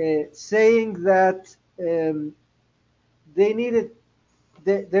 saying that they needed,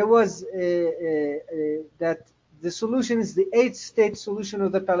 there was that the solution is the 8-state solution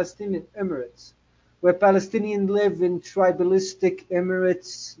of the Palestinian Emirates, where Palestinians live in tribalistic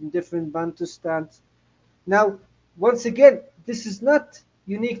emirates in different Bantustans. Now, once again, this is not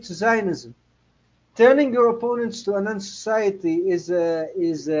unique to Zionism. Turning your opponents to a non-society is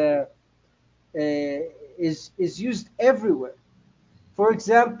used everywhere. For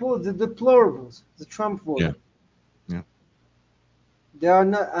example, the deplorables, the Trump voter. Yeah. Yeah. They are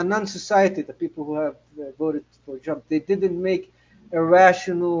not a non-society, the people who have voted for Trump. They didn't make a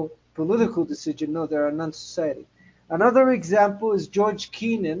rational political decision. No, they're a non-society. Another example is George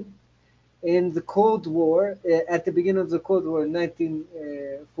Kennan in the Cold War, at the beginning of the Cold War in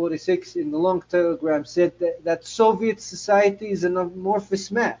 1946, in the Long Telegram, said that Soviet society is an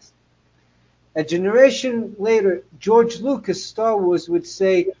amorphous mass. A generation later, George Lucas, Star Wars, would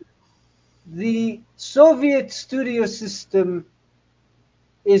say the Soviet studio system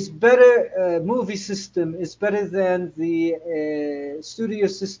is better, movie system is better than the studio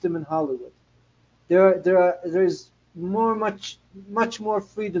system in Hollywood. There's much more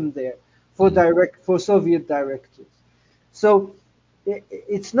freedom there for Soviet directors. So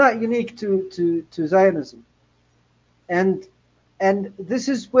it's not unique to Zionism, and this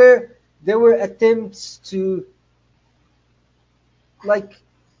is where there were attempts to, like,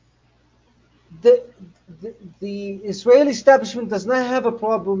 the, the Israeli establishment does not have a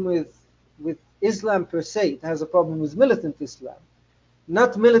problem with Islam per se. It has a problem with militant Islam,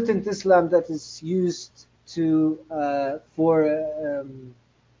 not militant Islam that is used to for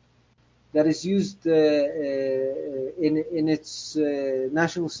that is used in its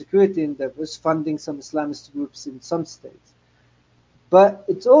national security endeavors, funding some Islamist groups in some states. But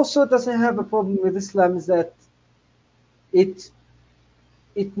it also doesn't have a problem with Islam is that it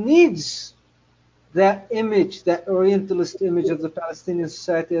it needs that image, that Orientalist image of the Palestinian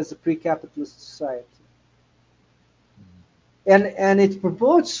society as a pre-capitalist society. And it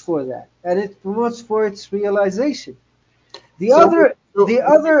promotes for that, and it promotes for its realization. The So, other, so the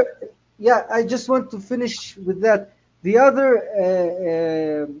other, yeah, I just want to finish with that. The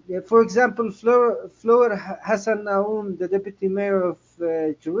other, for example, Fleur Hassan Naoum, the deputy mayor of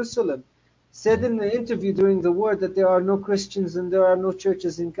Jerusalem, said in the interview during the war that there are no Christians and there are no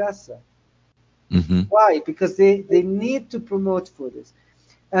churches in Gaza. Mm-hmm. Why? Because they need to promote for this.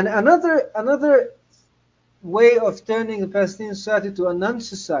 And another way of turning the Palestinian society to a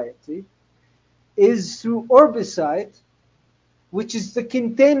non-society is through orbicide, which is the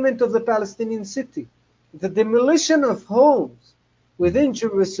containment of the Palestinian city, the demolition of homes within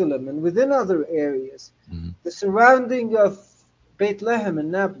Jerusalem and within other areas, Mm-hmm. the surrounding of Bethlehem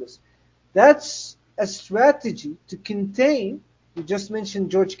and Nablus. That's a strategy to contain, you just mentioned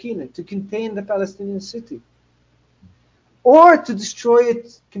George Kennan, to contain the Palestinian city, or to destroy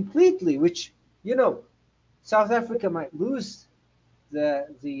it completely, which, you know, South Africa might lose the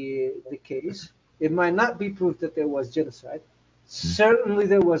case. It might not be proved that there was genocide. Certainly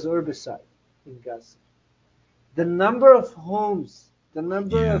there was herbicide in Gaza. The number of homes, the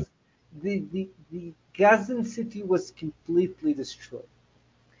number Yeah. of the Gazan city was completely destroyed.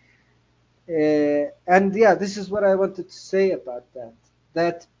 And yeah, this is what I wanted to say about that.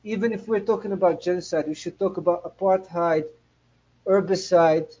 That even if we're talking about genocide, we should talk about apartheid,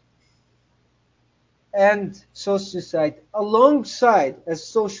 herbicide, and sociocide alongside as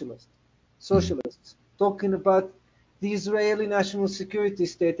Mm-hmm. socialists, talking about the Israeli national security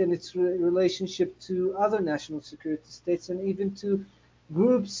state and its relationship to other national security states and even to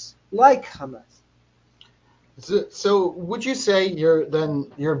groups like Hamas. So would you say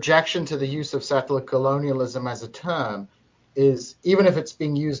your objection to the use of settler colonialism as a term is, even if it's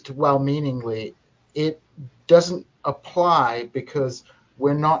being used well-meaningly, it doesn't apply because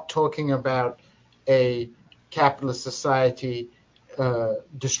we're not talking about a capitalist society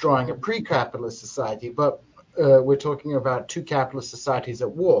destroying a pre-capitalist society, but we're talking about two capitalist societies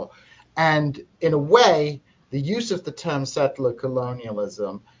at war. And in a way, the use of the term settler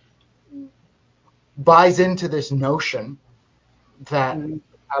colonialism buys into this notion that Mm-hmm.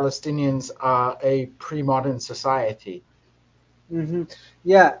 Palestinians are a pre-modern society. Mm-hmm.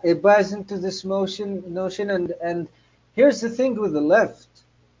 Yeah, it buys into this notion, and here's the thing with the left.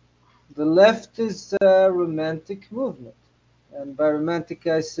 The left is a romantic movement, and by romantic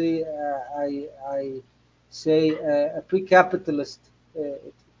I say a pre-capitalist.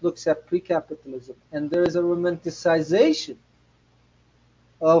 It looks at pre-capitalism, and there is a romanticization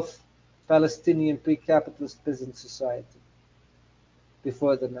of Palestinian pre-capitalist peasant society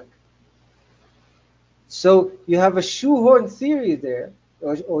before the Nakba. So you have a shoehorn theory there,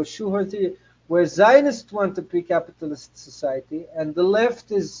 or shoehorn theory, where Zionists want a pre-capitalist society, and the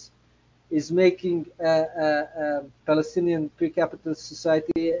left is making a Palestinian pre-capitalist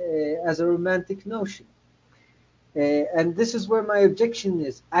society as a romantic notion. And this is where my objection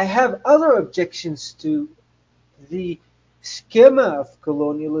is. I have other objections to the schema of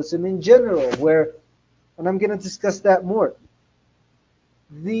colonialism in general, where, and I'm going to discuss that more.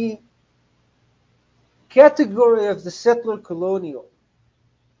 The category of the settler colonial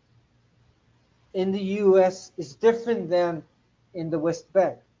in the US is different than in the West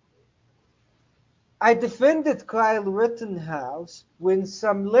Bank. I defended Kyle Rittenhouse when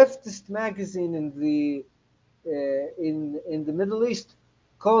some leftist magazine in the Middle East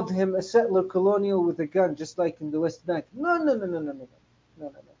called him a settler colonial with a gun, just like in the West Bank. No.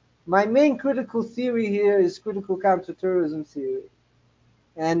 My main critical theory here is critical counterterrorism theory,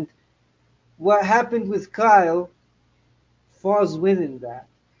 and what happened with Kyle falls within that.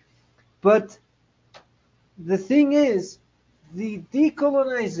 But the thing is, the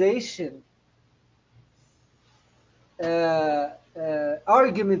decolonization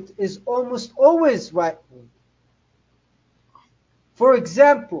argument is almost always right wing. For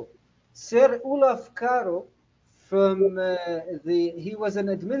example, Sir Olaf Karo, he was an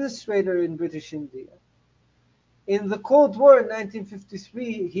administrator in British India. In the Cold War in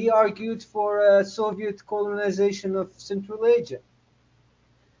 1953, he argued for Soviet colonization of Central Asia.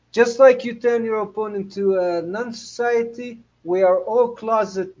 Just like you turn your opponent to a non-society, we are all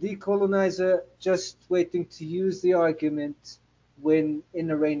closet decolonizer just waiting to use the argument when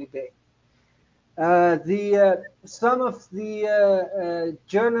in a rainy day. Some of the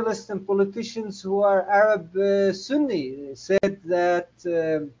journalists and politicians who are Arab Sunni said that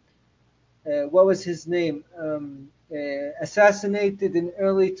what was his name? assassinated in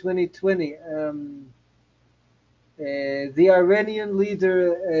early 2020. The Iranian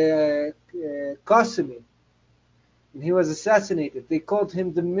leader Qasemi, and he was assassinated. They called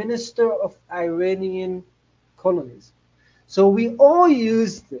him the Minister of Iranian Colonies. So we all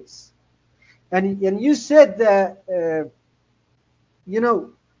use this. And you said that, you know,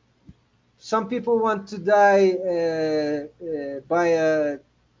 some people want to die by a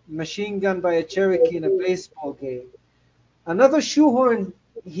machine gun, by a Cherokee in a baseball game. Another shoehorn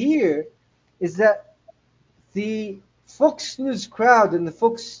here is that the Fox News crowd and the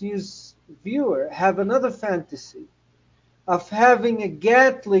Fox News viewer have another fantasy of having a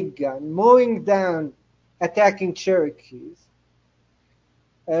Gatling gun mowing down attacking Cherokees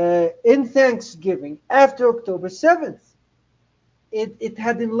in Thanksgiving after October 7th. It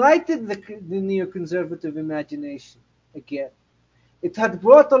had enlightened the neoconservative imagination again. It had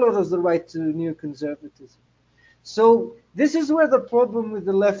brought a lot of the right to neoconservatism. So this is where the problem with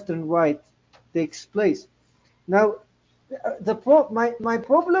the left and right takes place. Now, my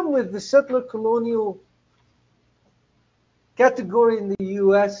problem with the settler colonial category in the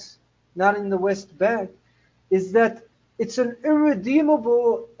U.S., not in the West Bank, is that it's an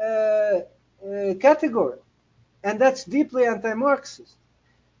irredeemable category, and that's deeply anti-Marxist.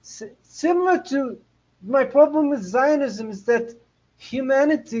 Similar to my problem with Zionism is that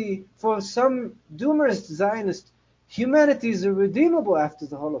humanity, for some doomerist Zionists, humanity is irredeemable after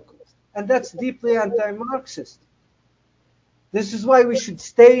the Holocaust, and that's deeply anti-Marxist. This is why we should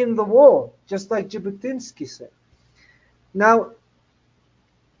stay in the war, just like Jabotinsky said. Now,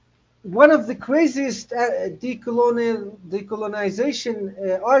 one of the craziest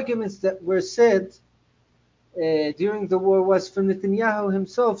decolonization arguments that were said during the war was from Netanyahu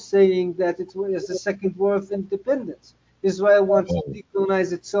himself, saying that it was the second war of independence. Israel wants to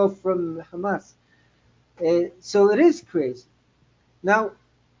decolonize itself from Hamas. So it is crazy. Now,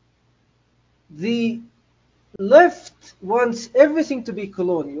 the left wants everything to be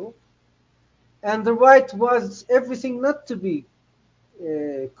colonial, and the right wants everything not to be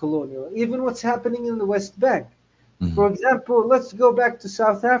colonial, even what's happening in the West Bank. Mm-hmm. For example, let's go back to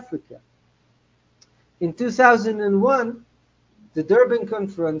South Africa. In 2001, the Durban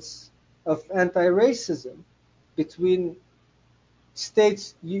Conference of Anti-Racism between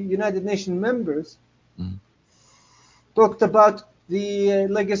states, United Nations members, Mm-hmm. talked about the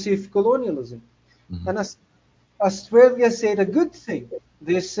legacy of colonialism. Mm-hmm. And Australia said a good thing.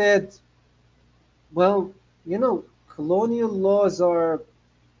 They said, well, colonial laws are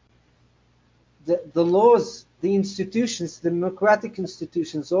the laws, the institutions, the democratic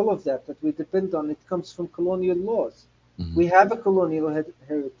institutions, all of that we depend on, it comes from colonial laws. Mm-hmm. We have a colonial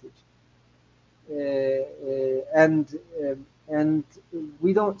heritage, and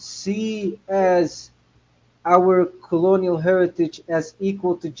we don't see as our colonial heritage as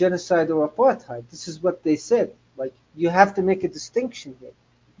equal to genocide or apartheid. This is what they said. Like, you have to make a distinction here.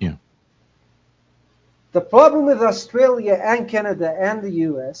 Yeah. The problem with Australia and Canada and the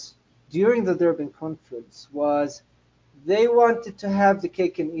US during the Durban Conference was they wanted to have the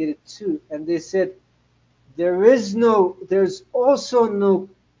cake and eat it too. And they said, there's also no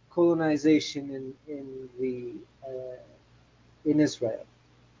colonization in Israel.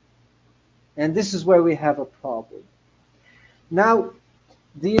 And this is where we have a problem. Now,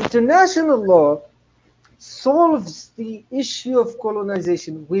 the international law solves the issue of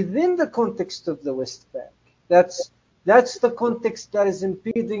colonization within the context of the West Bank. That's the context that is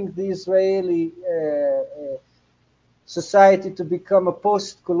impeding the Israeli society to become a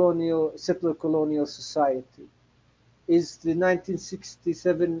post-colonial, settler colonial society, is the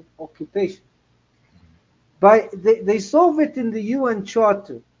 1967 occupation. They solve it in the UN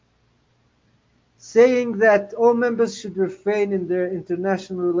Charter, saying that all members should refrain in their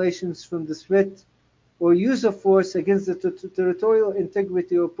international relations from the threat or use of force against the territorial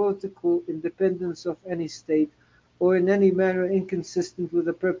integrity or political independence of any state, or in any manner inconsistent with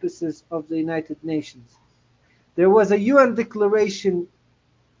the purposes of the United Nations. There was a UN declaration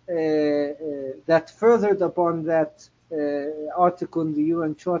that furthered upon that article in the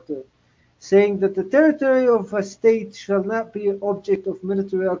UN Charter, saying that the territory of a state shall not be object of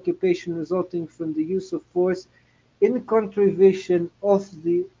military occupation resulting from the use of force in contravention of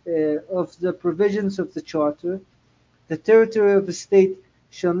the provisions of the Charter. The territory of a state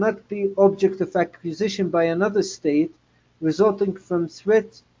shall not be object of acquisition by another state resulting from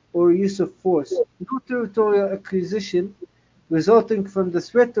threat or use of force. No territorial acquisition resulting from the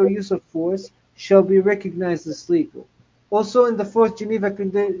threat or use of force shall be recognized as legal. Also, in the Fourth Geneva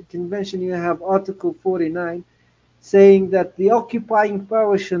Convention, you have Article 49, saying that the occupying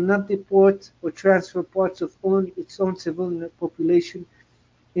power shall not deport or transfer parts of its own civilian population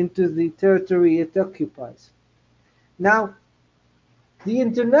into the territory it occupies. Now, the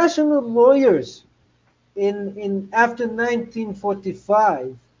international lawyers in after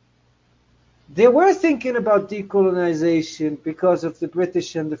 1945, they were thinking about decolonization because of the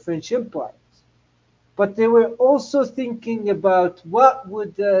British and the French empires. But they were also thinking about what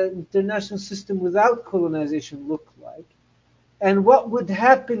would the international system without colonization look like, and what would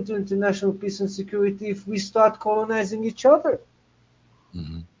happen to international peace and security if we start colonizing each other.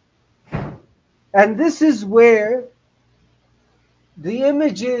 Mm-hmm. And this is where the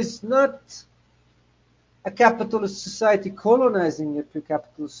image is not a capitalist society colonizing a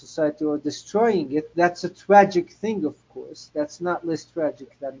pre-capitalist society or destroying it. That's a tragic thing, of course. That's not less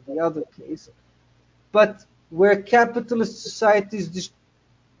tragic than the other case. But where capitalist societies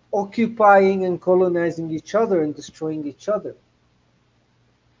occupying and colonizing each other and destroying each other.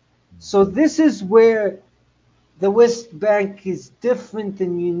 So this is where the West Bank is different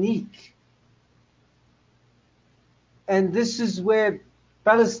and unique. And this is where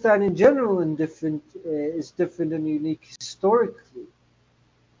Palestine in general is different and unique historically.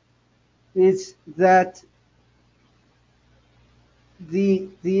 Is that the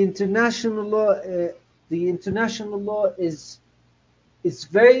international law is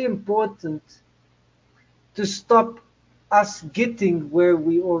very important to stop us getting where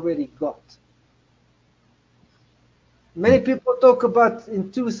we already got. Many people talk about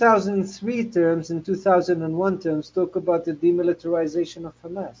in 2003 terms, in 2001 terms, talk about the demilitarization of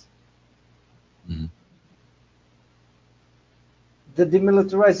Hamas. Mm-hmm. The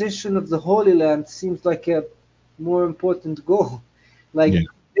demilitarization of the Holy Land seems like a more important goal. Like, Yeah.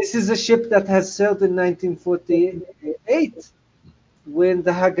 this is a ship that has sailed in 1948 when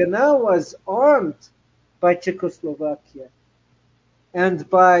the Haganah was armed by Czechoslovakia and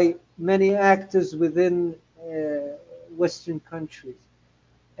by many actors within Western countries.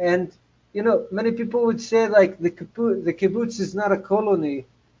 And many people would say like the kibbutz is not a colony;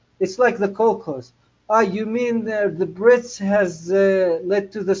 it's like the kolkhoz. Ah, you mean the Brits has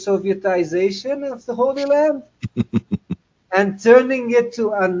led to the Sovietization of the Holy Land and turning it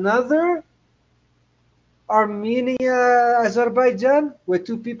to another Armenia, Azerbaijan, where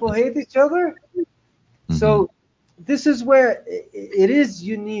two people hate each other? Mm-hmm. So this is where it is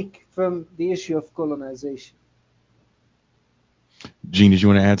unique from the issue of colonization. Gene, did you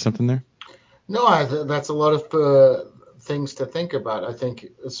want to add something there? No, that's a lot of things to think about. I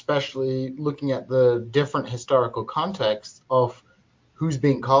think, especially looking at the different historical contexts of who's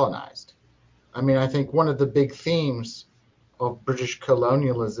being colonized. I mean, I think one of the big themes of British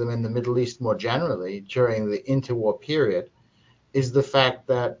colonialism in the Middle East more generally during the interwar period is the fact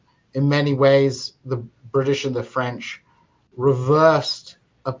that in many ways the British and the French reversed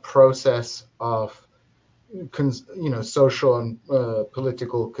a process of social and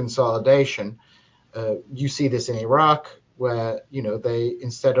political consolidation. You see this in Iraq, where they,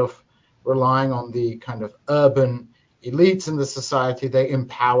 instead of relying on the kind of urban elites in the society, they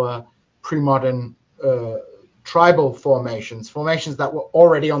empower pre-modern tribal formations that were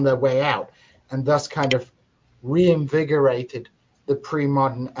already on their way out, and thus kind of reinvigorated the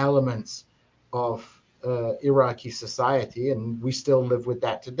pre-modern elements of Iraqi society, and we still live with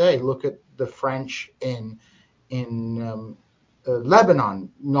that today. Look at the French in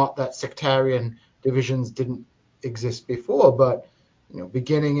Lebanon. Not that sectarian divisions didn't exist before, but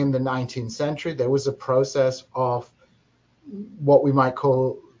beginning in the 19th century, there was a process of what we might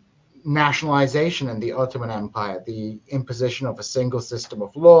call nationalization in the Ottoman Empire, the imposition of a single system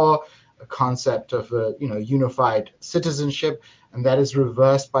of law, a concept of unified citizenship, and that is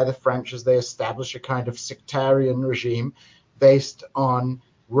reversed by the French as they establish a kind of sectarian regime based on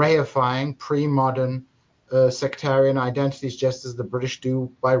reifying pre-modern sectarian identities, just as the British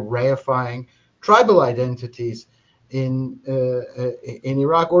do by reifying tribal identities in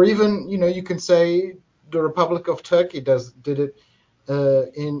Iraq, or even you can say the Republic of Turkey did it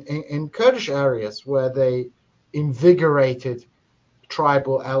in Kurdish areas where they invigorated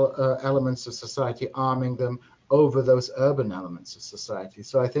tribal elements of society, arming them over those urban elements of society.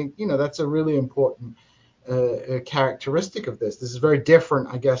 So I think that's a really important characteristic of this. This is very different,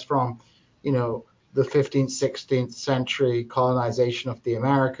 I guess, from the 15th, 16th century colonization of the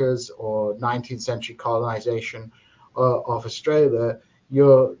Americas or 19th century colonization of Australia.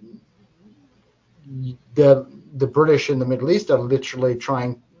 The British in the Middle East are literally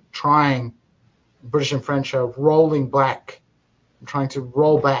trying. British and French are trying to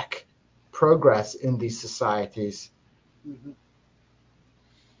roll back progress in these societies. Mm-hmm.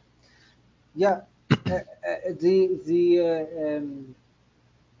 Yeah,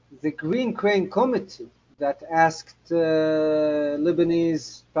 The Green Crane Committee that asked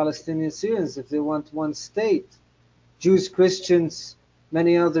Lebanese, Palestinian, Syrians if they want one state, Jews, Christians,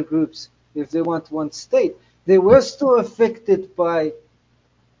 many other groups, if they want one state, they were still affected by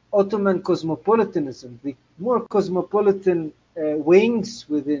Ottoman cosmopolitanism, the more cosmopolitan wings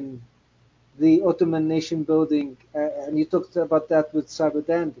within the Ottoman nation building, and you talked about that with Cyber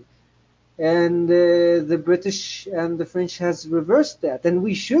Dandy. And the British and the French has reversed that, and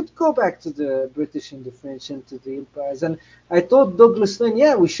we should go back to the British and the French and to the empires. And I told Douglas Lane,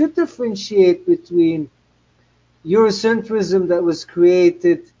 yeah, we should differentiate between Eurocentrism that was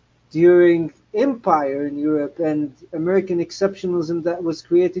created during empire in Europe and American exceptionalism that was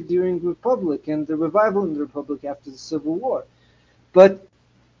created during Republic and the revival in the Republic after the Civil War. But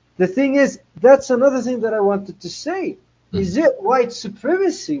the thing is, that's another thing that I wanted to say. Is it white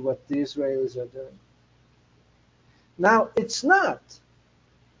supremacy what the Israelis are doing? Now, it's not.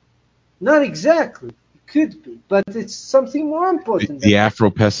 Not exactly. It could be, but it's something more important The than that. Afro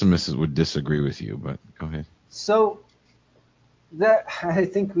pessimists would disagree with you, but go ahead. So that I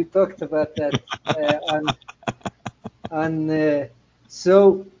think we talked about that on.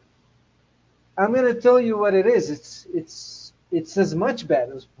 So I'm going to tell you what it is. It's as much bad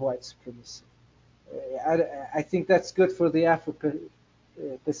as white supremacy. I think that's good for the Afro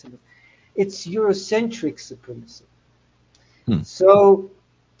pessimist. It's Eurocentric supremacy. So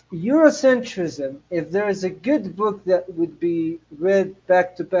Eurocentrism, if there is a good book that would be read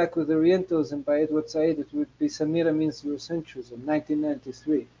back to back with Orientalism by Edward Said, it would be Samir Amin's Eurocentrism,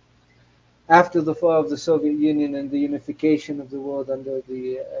 1993. After the fall of the Soviet Union and the unification of the world under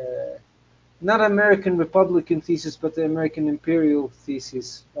the not American Republican thesis, but the American imperial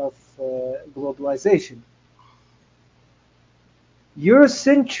thesis of globalization.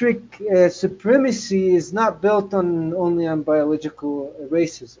 Eurocentric supremacy is not built only on biological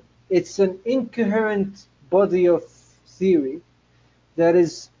racism. It's an incoherent body of theory that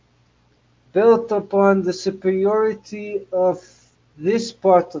is built upon the superiority of this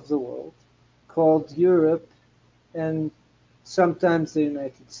part of the world, called Europe and sometimes the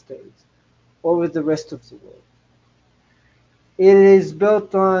United States, over the rest of the world. It is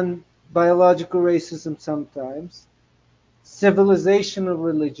built on biological racism sometimes, civilizational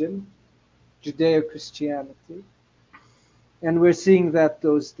religion, Judeo-Christianity, and we're seeing that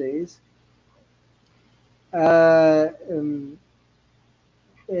those days. Uh, um,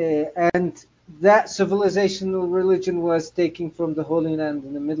 and that civilizational religion was taken from the Holy Land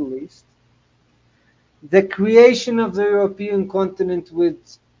in the Middle East. The creation of the European continent,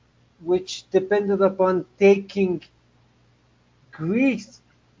 which depended upon taking Greece,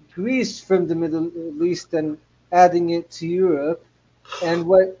 Greece from the Middle East and adding it to Europe,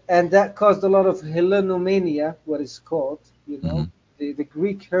 and that caused a lot of Hellenomania, what is called, the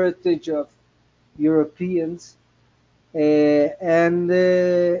Greek heritage of Europeans, and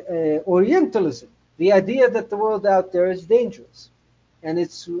Orientalism, the idea that the world out there is dangerous, and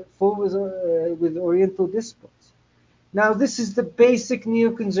it's full with Oriental discourse. Now, this is the basic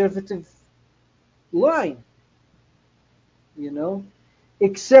neoconservative line, you know,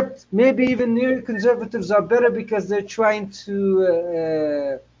 except maybe even neoconservatives are better because they're trying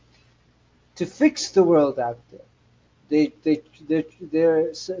to fix the world out there.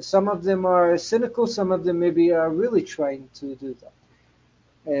 They're some of them are cynical, some of them maybe are really trying to do that.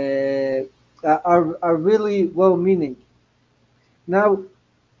 Are really well-meaning. Now,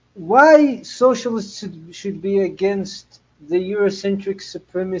 why socialists should be against the Eurocentric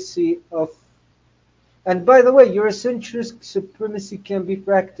supremacy of, and by the way, Eurocentric supremacy can be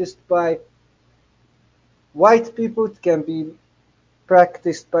practiced by white people, it can be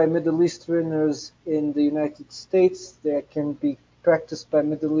practiced by Middle Easterners in the United States, there can be practiced by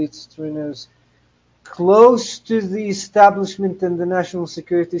Middle Easterners close to the establishment and the national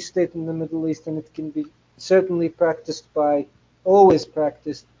security state in the Middle East, and it can be certainly practiced by, always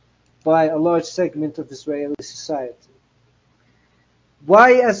practiced by a large segment of Israeli society.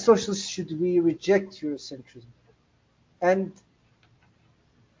 Why, as socialists, should we reject Eurocentrism? And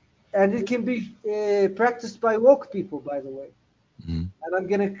it can be practiced by woke people, by the way. Mm-hmm. And I'm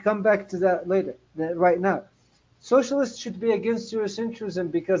going to come back to that later, right now. Socialists should be against Eurocentrism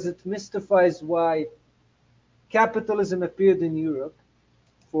because it mystifies why capitalism appeared in Europe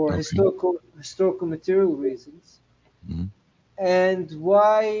for historical material reasons, Mm-hmm. and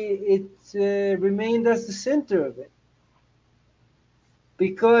why it remained as the center of it.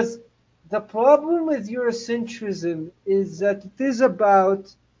 Because the problem with Eurocentrism is that it is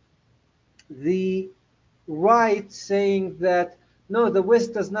about the right saying that no, the West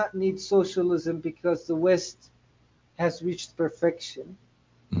does not need socialism because the West has reached perfection,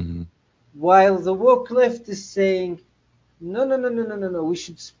 Hmm. while the woke left is saying, no, no, no, no, no, no, no, we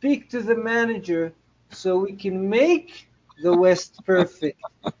should speak to the manager so we can make the West perfect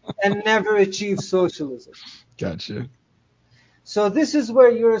and never achieve socialism. Gotcha. So this is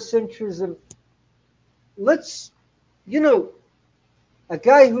where Eurocentrism, let's, you know, a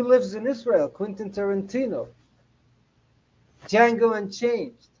guy who lives in Israel, Quentin Tarantino, Django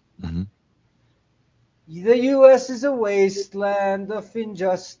Unchained. Hmm. The US is a wasteland of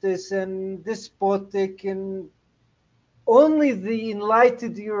injustice and despotic, and only the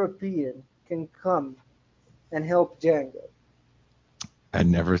enlightened European can come and help Django. I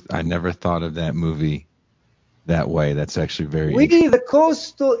never thought of that movie that way. That's actually very We, interesting. the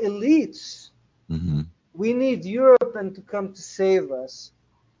coastal elites, Hmm. we need Europe and to come to save us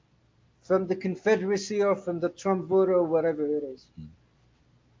from the Confederacy or from the Trump voter or whatever it is.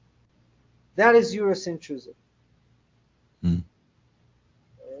 That is Eurocentrism. Hmm.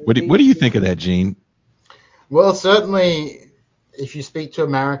 What do The, you think of that, Gene? Well, certainly, if you speak to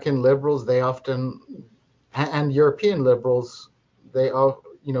American liberals, they often, and European liberals, they are,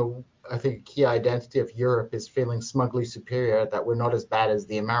 I think a key identity of Europe is feeling smugly superior, that we're not as bad as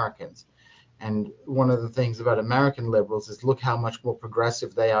the Americans. And one of the things about American liberals is look how much more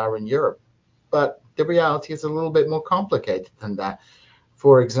progressive they are in Europe. But the reality is a little bit more complicated than that.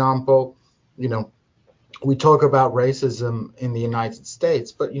 For example, you know, we talk about racism in the United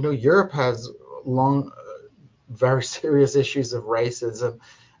States, but Europe has long, very serious issues of racism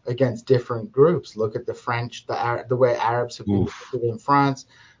against different groups. Look at the French, the way Arabs have been Oof. treated in France,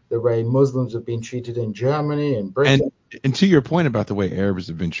 the way Muslims have been treated in Germany and And Britain. and to your point about the way Arabs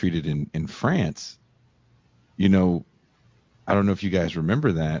have been treated in France, you know, I don't know if you guys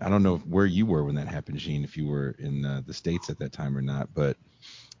remember that. I don't know where you were when that happened, Gene, if you were in the States at that time or not. But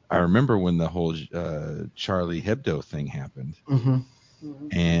I remember when the whole Charlie Hebdo thing happened, Hmm.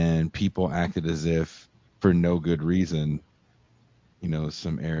 Mhm. and people acted as if for no good reason,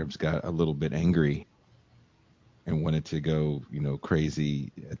 some Arabs got a little bit angry and wanted to go,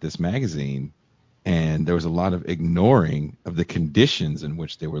 crazy at this magazine. And there was a lot of ignoring of the conditions in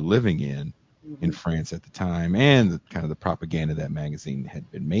which they were living in Mhm. France at the time, and kind of the propaganda that magazine had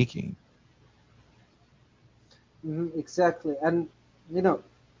been making. Exactly. And, you know,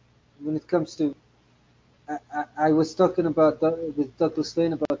 when it comes to, I was talking about with Douglas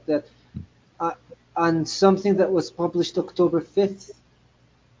Lane about that, uh, on something that was published October 5th.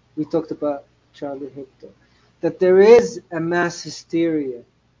 We talked about Charlie Hebdo, that there is a mass hysteria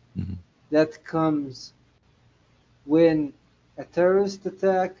Hmm. that comes when a terrorist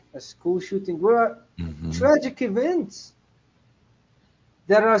attack, a school shooting, were Hmm. tragic events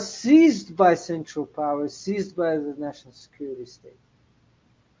that are seized by central powers, seized by the national security state.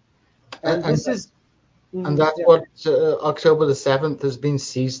 And And this is, and that's yeah. what October the 7th has been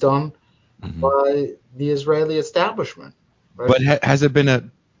seized on Hmm. by the Israeli establishment. Right? But has it been a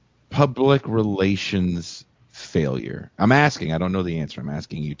public relations failure? I'm asking. I don't know the answer. I'm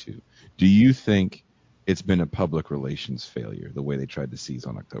asking you two. Do you think it's been a public relations failure the way they tried to seize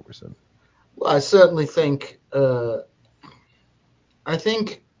on October 7th? Well, I certainly think, over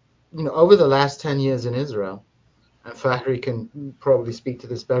the last 10 years in Israel, and Fakhry can probably speak to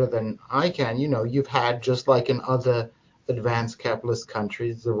this better than I can, you've had, just like in other advanced capitalist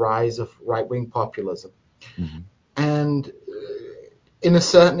countries, the rise of right-wing populism. Hmm. And to a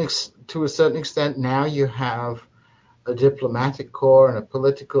certain extent, now you have a diplomatic corps and a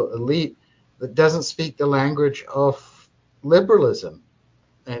political elite that doesn't speak the language of liberalism,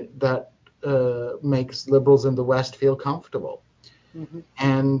 and that makes liberals in the West feel comfortable. Mhm.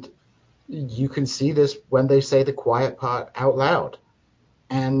 And you can see this when they say the quiet part out loud.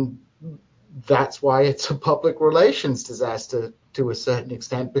 And that's why it's a public relations disaster to a certain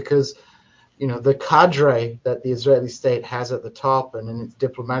extent, because the cadre that the Israeli state has at the top and in its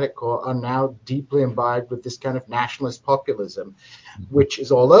diplomatic corps are now deeply imbibed with this kind of nationalist populism, which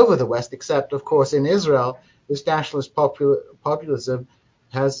is all over the West, except, of course, in Israel, this nationalist populism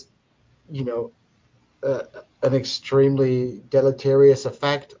has, you know, uh, an extremely deleterious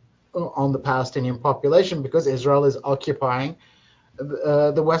effect on the Palestinian population, because Israel is occupying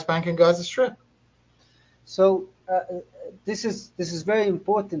the West Bank and Gaza Strip. So this is very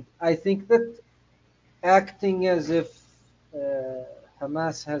important. I think that acting as if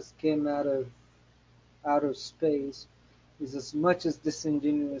Hamas has came out of space is as much as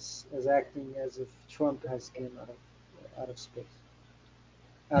disingenuous as acting as if Trump has came out of space,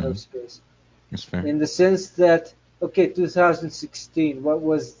 out Hmm. of space. That's fair. In the sense that Okay, 2016. What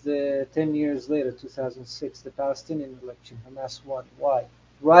was the 10 years later? 2006, the Palestinian election. Hamas won. Why?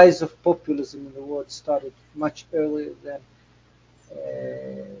 Rise of populism in the world started much earlier than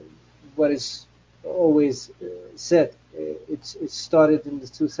uh, what is always said. It started in the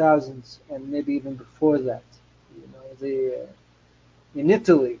 2000s and maybe even before that. You know, in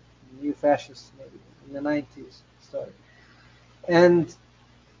Italy, new fascists maybe in the 90s started. And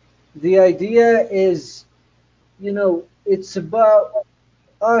the idea is, it's about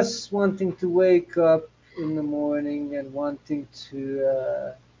us wanting to wake up in the morning and wanting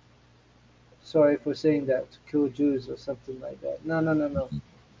to, sorry for saying that, to kill Jews or something like that. No, no, no, no.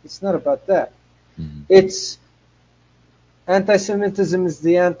 It's not about that. Mm-hmm. It's anti-Semitism is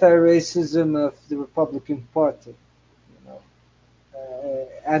the anti-racism of the Republican Party. You know,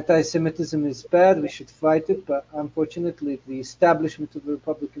 anti-Semitism is bad. We should fight it, but unfortunately, the establishment of the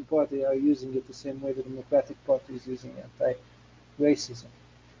Republican Party are using it the same way the Democratic Party is using anti-racism.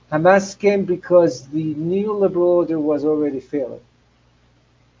 Hamas came because the neoliberal order was already failing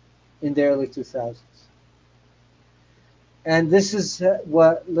in the early 2000s. And this is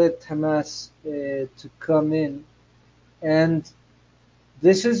what led Hamas to come in. And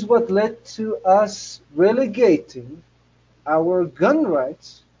this is what led to us relegating our gun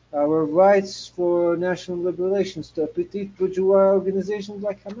rights, our rights for national liberations to a petite bourgeois organizations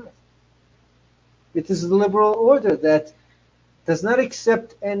like Hamas. It is the liberal order that does not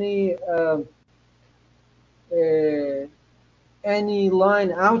accept uh, any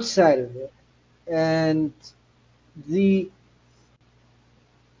line outside of it. And the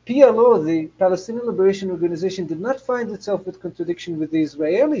PLO, the Palestinian Liberation Organization, did not find itself in contradiction with the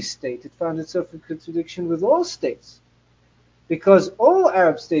Israeli state. It found itself in contradiction with all states. Because all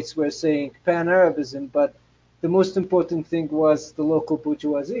Arab states were saying pan-Arabism, but the most important thing was the local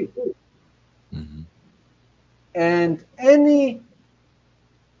bourgeoisie. Mm-hmm. And any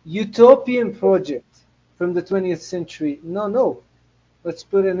utopian project from the 20th century, no, let's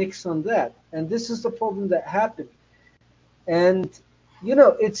put an X on that. And this is the problem that happened. And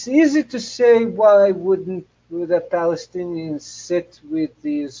it's easy to say why would the Palestinians sit with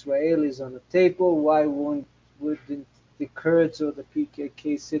the Israelis on a table? Wouldn't the Kurds or the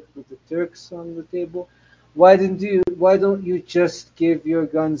PKK sit with the Turks on the table? Why don't you just give your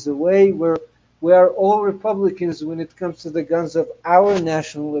guns away? We are all Republicans when it comes to the guns of our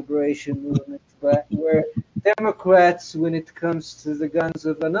national liberation movement, but we're Democrats when it comes to the guns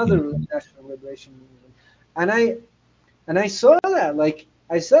of another Mm-hmm. national liberation movement. And I saw that,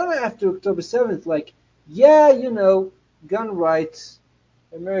 I saw that after October 7th, yeah, gun rights,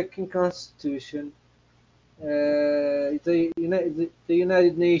 American Constitution, the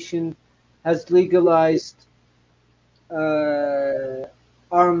United Nations has legalized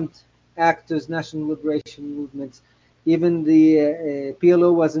armed actors, national liberation movements. Even the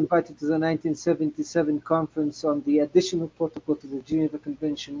PLO was invited to the 1977 conference on the additional protocol to the Geneva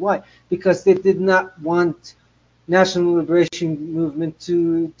Convention. Why? Because they did not want national liberation movement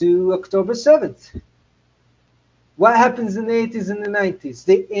to do October 7th. What happens in the 80s and the 90s?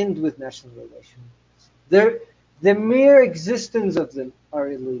 They end with national relations. The mere existence of them are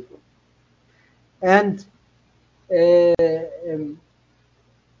illegal. And uh, um,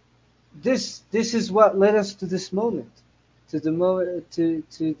 this is what led us to this moment, to the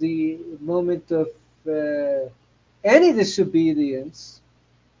moment of any disobedience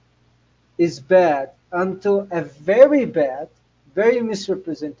is bad until a very bad, very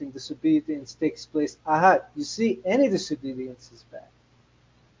misrepresenting disobedience takes place. Aha, you see, any disobedience is bad.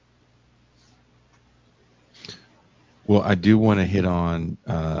 Well, I do want to hit on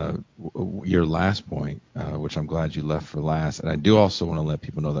your last point, which I'm glad you left for last. And I do also want to let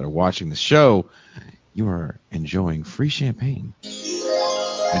people know that are watching the show, you are enjoying free champagne.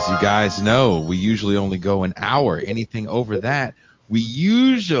 As you guys know, we usually only go an hour. Anything over that, we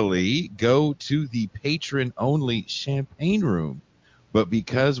usually go to the patron only champagne room. But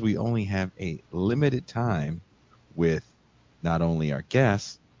because we only have a limited time with not only our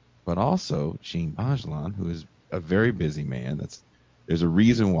guests, but also Gene Bajlan, who is a very busy man. There's a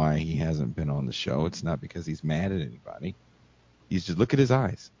reason why he hasn't been on the show. It's not because he's mad at anybody. He's just look at his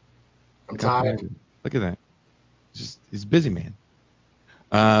eyes. I'm Look how big. tired. Look at that. He's a busy man.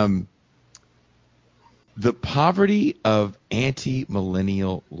 Um, the poverty of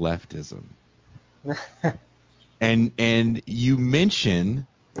anti-millennial leftism. And you mention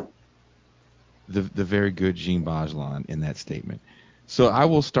the very good Jean Bajlan in that statement. So I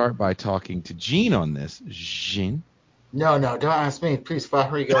will start by talking to Jean on this. Jean. No, don't ask me. Please,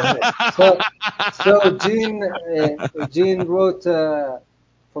 Fakhry, go ahead. So Gene wrote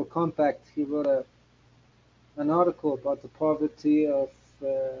for Compact. He wrote an article about the poverty of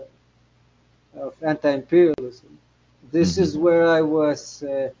anti-imperialism. This Mm-hmm. is where I was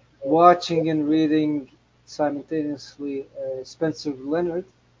watching and reading simultaneously Spencer Leonard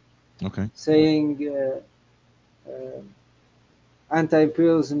Okay. saying uh,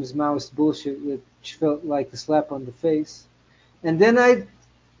 anti-imperialism is Maoist bullshit, which felt like a slap on the face. And then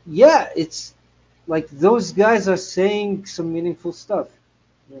yeah, it's like those guys are saying some meaningful stuff,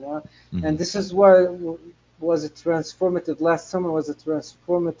 you know. Mm-hmm. And this is why was a transformative. Last summer was a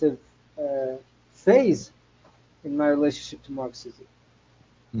transformative phase in my relationship to Marxism.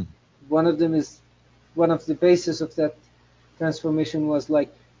 Mm-hmm. One of them is one of the basis of that transformation was like,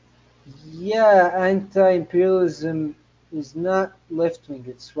 yeah, anti-imperialism is not left-wing,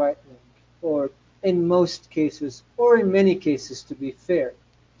 it's right-wing, or in most cases, or in many cases, to be fair,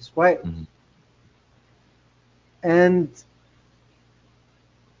 it's right-wing. Mm-hmm. And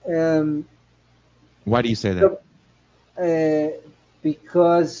um, Why do you say that? the,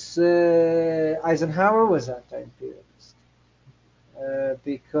 because Eisenhower was anti-imperialist,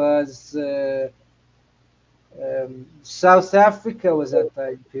 because South Africa was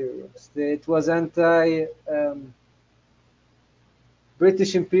anti-imperialist. It was anti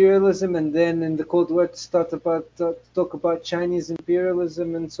British imperialism, and then in the Cold War to start about talk about Chinese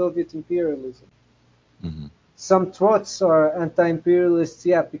imperialism and Soviet imperialism. Mm-hmm. Some Trots are anti-imperialists,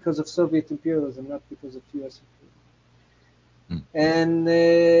 yeah, because of Soviet imperialism, not because of U.S. Mm-hmm. imperialism. And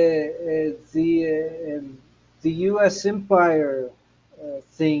the U.S. empire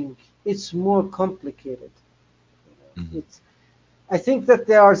thing, it's more complicated. Mm-hmm. It's I think that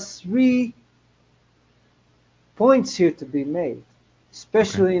there are three points here to be made, Okay.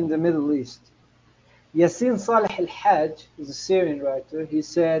 especially in the Middle East. Yassin Saleh al-Hajj is a Syrian writer. He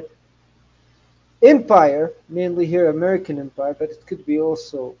said, empire, mainly here American empire, but it could be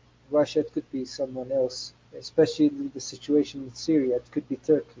also Russia, it could be someone else, especially the situation with Syria, it could be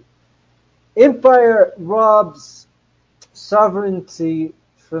Turkey. Empire robs sovereignty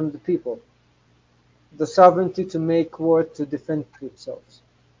from the people, the sovereignty to make war to defend themselves.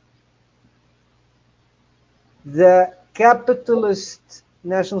 The capitalist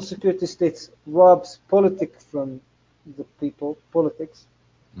national security states robs politics from the people, politics.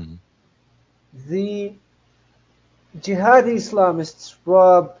 Mm-hmm. The jihadi Islamists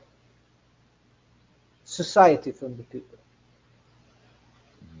rob society from the people.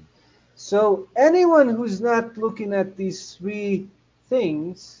 Mm-hmm. So anyone who's not looking at these three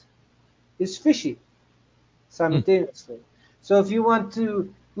things is fishy simultaneously. So if you want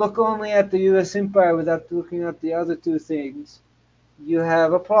to look only at the U.S. empire without looking at the other two things, you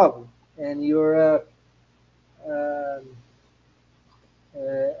have a problem, and you're um,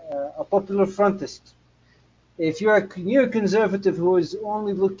 a popular frontist. If you're a neoconservative who is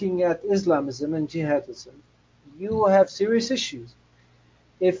only looking at Islamism and jihadism, you have serious issues.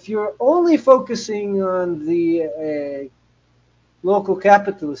 If you're only focusing on the local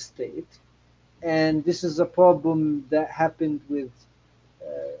capitalist state, and this is a problem that happened uh,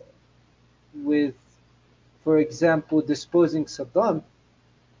 with, for example, disposing Saddam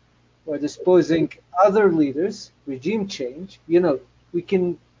or disposing other leaders, regime change. We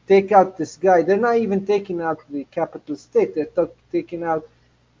can take out this guy. They're not even taking out the capitalist state. They're taking out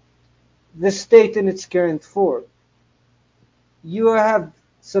the state in its current form. You have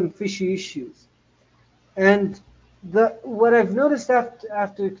some fishy issues. And what I've noticed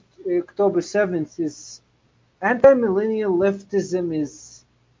after October 7th is anti-millennial leftism is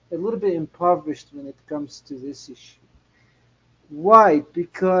a little bit impoverished when it comes to this issue. Why?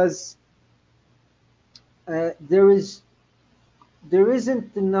 Because there is there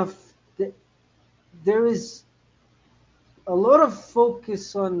isn't enough. There is a lot of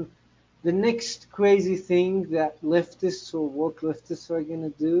focus on the next crazy thing that leftists or woke leftists are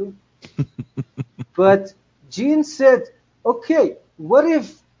going to do. But Gene said, okay, what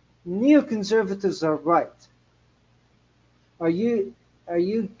if neoconservatives are right? Are you are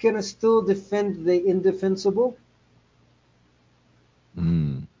you gonna still defend the indefensible?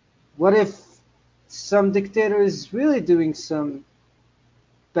 Mm-hmm. What if some dictator is really doing some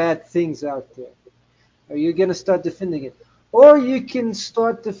bad things out there? Are you gonna start defending it? Or you can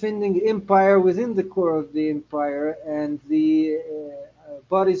start defending empire within the core of the empire and the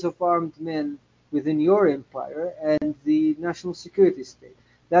bodies of armed men within your empire and the national security state.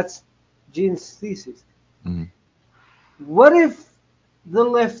 That's Gene's thesis. Mm-hmm. What if the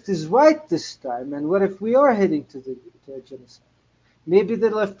left is right this time, and what if we are heading to a genocide? Maybe the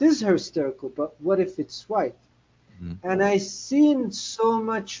left is hysterical, but what if it's right? Mm-hmm. And I've seen so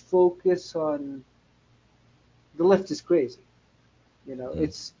much focus on the left is crazy. Mm-hmm.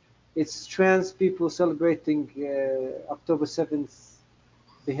 It's It's trans people celebrating October 7th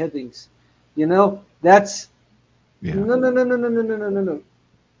beheadings. That's Yeah. no.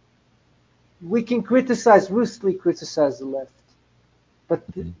 We can ruthlessly criticize the left,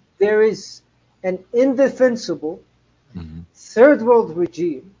 but Mhm. there is an indefensible Mhm. third world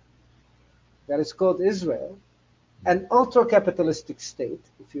regime that is called Israel, an ultra-capitalistic state,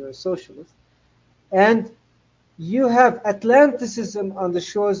 if you're a socialist, and you have Atlanticism on the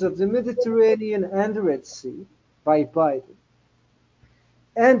shores of the Mediterranean and the Red Sea by Biden.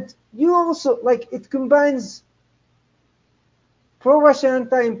 And you also, it combines pro-Russia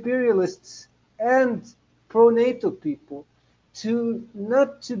anti-imperialists and pro-NATO people to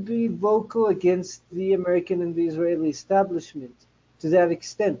not to be vocal against the American and the Israeli establishment to that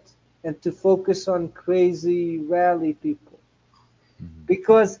extent, and to focus on crazy rally people. Mhm.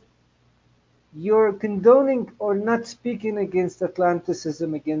 Because you're condoning or not speaking against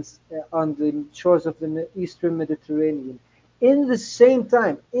Atlanticism against on the shores of the Eastern Mediterranean in the same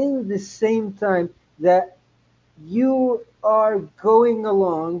time that you are going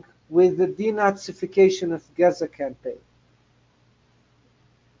along with the denazification of Gaza campaign.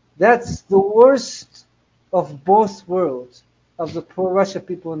 That's the worst of both worlds, of the pro-Russia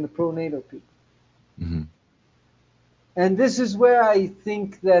people and the pro-NATO people. Mhm. And this is where I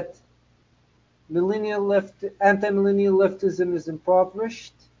think that anti-millennial leftism is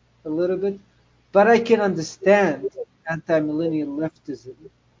impoverished a little bit, but I can understand anti-millennial leftism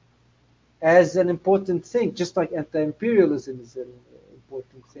as an important thing, just like anti-imperialism is an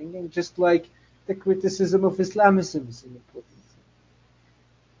important thing, and just like the criticism of Islamism is an important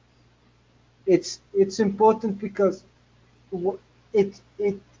thing. It's important because it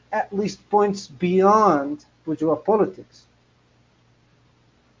at least points beyond bourgeois politics.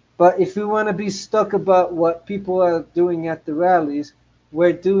 But if we want to be stuck about what people are doing at the rallies,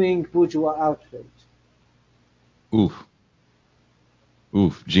 we're doing bourgeois outrage. Oof.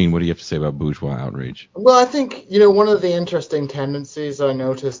 Oof. Gene, what do you have to say about bourgeois outrage? Well, I think, one of the interesting tendencies I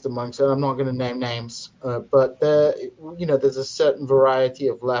noticed amongst, and I'm not going to name names, but there's a certain variety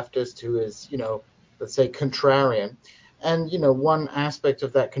of leftist who is, let's say contrarian. And, one aspect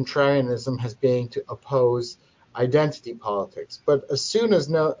of that contrarianism has been to oppose identity politics. But as soon as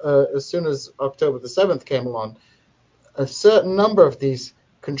October the 7th came along, a certain number of these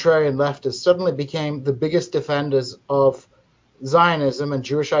contrarian leftists suddenly became the biggest defenders of Zionism and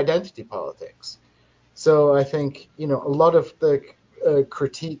Jewish identity politics. So I think, a lot of the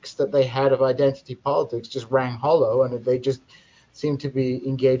critiques that they had of identity politics just rang hollow, and they just seem to be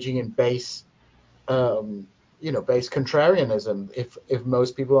engaging in base contrarianism. If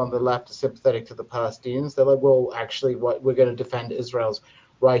most people on the left are sympathetic to the Palestinians, they're like, well, actually, what we're going to defend Israel's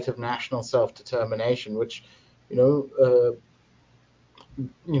right of national self-determination, which, you know, uh,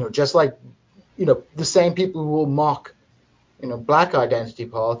 just like, the same people who will mock, black identity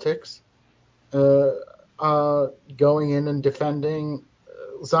politics uh, going in and defending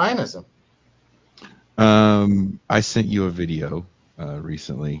Zionism. I sent you a video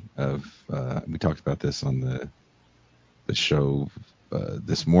recently of we talked about this on the show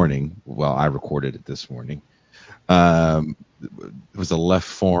this morning. Well, I recorded it this morning. It was a left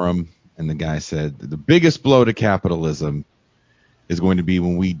forum, and the guy said the biggest blow to capitalism is going to be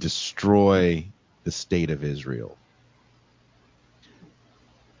when we destroy the state of Israel.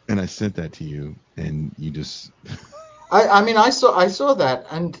 And I sent that to you, and you just I mean, I saw that,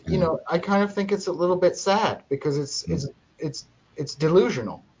 and yeah. I kind of think it's a little bit sad because Mhm. it's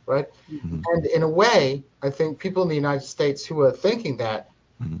delusional, right? Mhm. And in a way, I think people in the United States who are thinking that,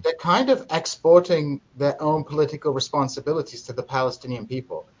 Mhm. they're kind of exporting their own political responsibilities to the Palestinian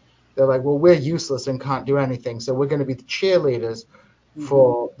people. They're like, well, we're useless and can't do anything, so we're going to be the cheerleaders Mm-hmm.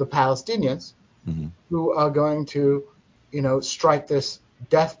 for the Palestinians Mhm. who are going to, strike this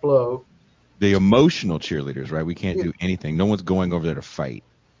death blow. The emotional cheerleaders, right? We can't Yeah, do anything. No one's going over there to fight.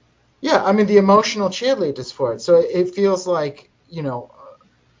 yeah, I mean, the emotional cheerleaders for it. So it feels like,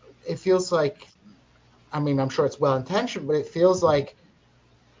 it feels like, I mean, I'm sure it's well intentioned, but it feels like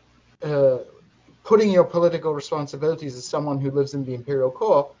uh, putting your political responsibilities as someone who lives in the imperial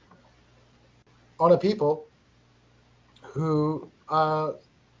core on a people who are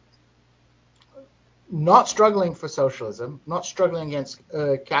not struggling for socialism, not struggling against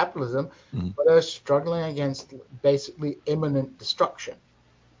capitalism, Mhm. but are struggling against basically imminent destruction.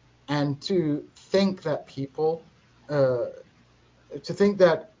 And uh, to think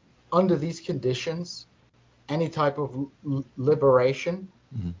that under these conditions, any type of liberation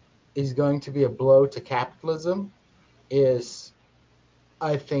Mhm. is going to be a blow to capitalism is,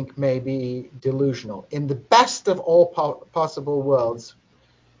 I think, maybe delusional. In the best of all possible worlds,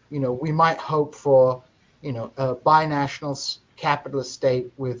 we might hope for, a binational capitalist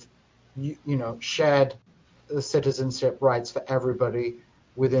state with, shared citizenship rights for everybody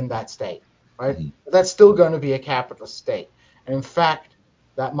within that state, right? Mm-hmm. But that's still going to be a capitalist state. And in fact,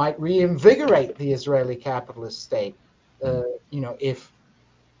 that might reinvigorate the Israeli capitalist state, if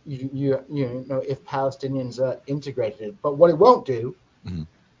if Palestinians are integrated. But what it won't do Mm-hmm.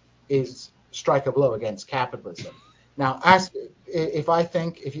 is strike a blow against capitalism. Now, if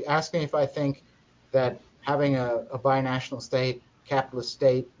you ask me if I think that having a binational state, capitalist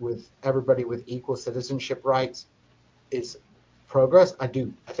state with everybody with equal citizenship rights is progress, I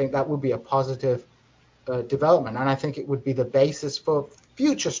do. I think that would be a positive development, and I think it would be the basis for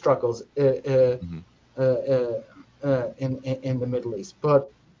future struggles Mm-hmm. in the Middle East.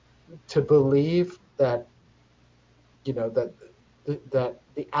 But to believe that that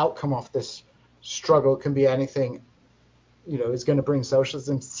the outcome of this struggle can be anything is going to bring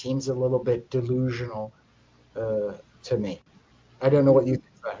socialism seems a little bit delusional to me. I don't know what you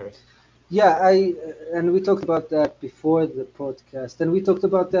think, Fakhry. Yeah, and we talked about that before the podcast, and we talked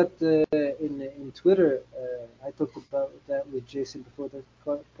about that in Twitter. I talked about that with Jason before the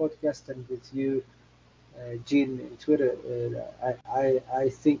podcast, and with you, Gene, in Twitter. I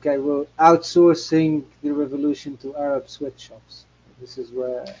think I wrote outsourcing the revolution to Arab sweatshops. This is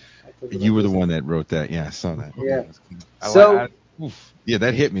where I talked You about were the this. one that wrote that. Yeah, I saw that. Yeah, Yeah. that's good. So Oof. Yeah,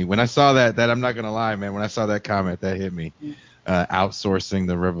 that hit me when I saw that. That I'm not gonna lie, man. When I saw that comment, that hit me. Outsourcing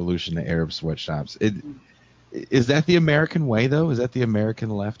the revolution to Arab sweatshops. Is that the American way, though? Is that the American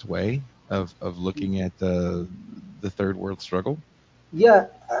left way of looking at the third world struggle? yeah,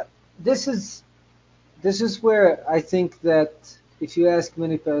 this is where I think that if you ask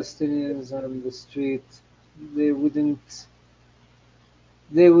many Palestinians on the street, they wouldn't.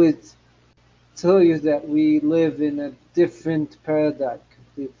 They would tell you that we live in a different paradigm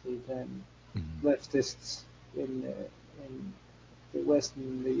completely than Mm-hmm. leftists in the West and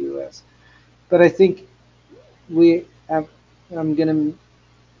in the U.S. But I think we. I'm gonna.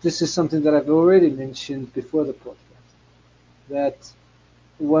 This is something that I've already mentioned before the podcast. That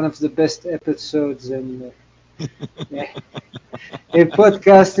one of the best episodes in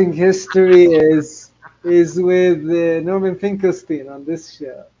podcasting history is with Norman Finkelstein on this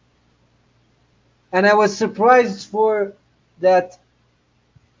show, and I was surprised for that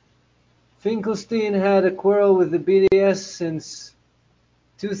Finkelstein had a quarrel with the BDS since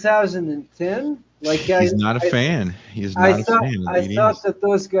 2010. Like He's not a fan. He is not a fan of I thought BDS. that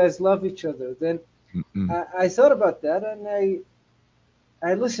those guys love each other. Then Mm-mm. I thought about that, and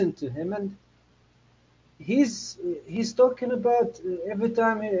I listened to him, and he's talking about every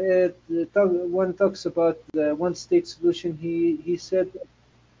time one talks about the one state solution, he said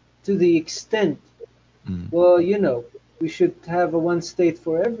to the extent, Mm-mm. well, we should have a one state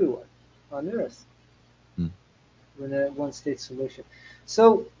for everyone on earth, with a one state solution.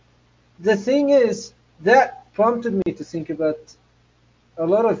 So the thing is, that prompted me to think about a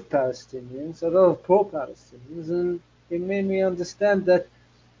lot of Palestinians, a lot of pro-Palestinians, and it made me understand that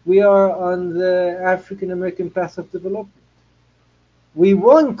we are on the African American path of development. We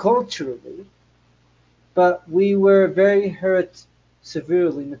won culturally, but we were very hurt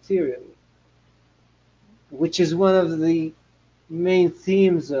severely materially, which is one of the main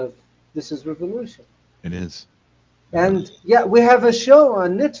themes of This Is Revolution. It is. It And is. yeah, we have a show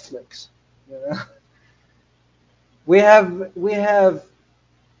on Netflix. You know? We have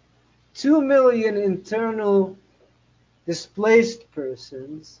 2 million internal displaced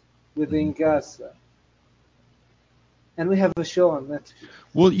persons Mm-hmm. within Gaza, and we have a show on Netflix.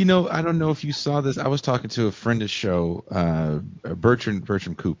 Well, I don't know if you saw this. I was talking to a friend of the show,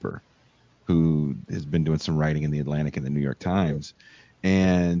 Bertram Cooper, who has been doing some writing in the Atlantic and the New York Times,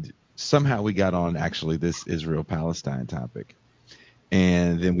 and somehow we got on actually this Israel Palestine topic,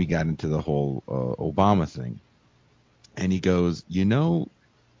 and then we got into the whole Obama thing, and he goes,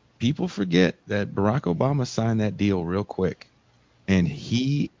 people forget that Barack Obama signed that deal real quick. And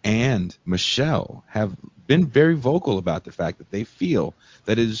he and Michelle have been very vocal about the fact that they feel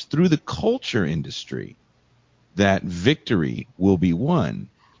that it is through the culture industry that victory will be won.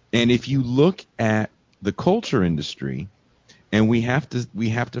 And if you look at the culture industry, and we have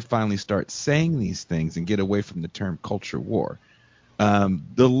to finally start saying these things and get away from the term culture war.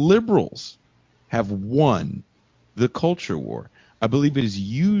 The liberals have won the culture war. I believe it is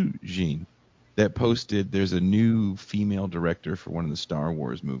Eugene that posted there's a new female director for one of the Star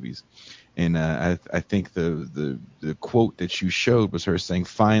Wars movies. And I think the quote that you showed was her saying,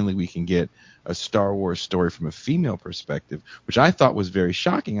 finally, we can get a Star Wars story from a female perspective, which I thought was very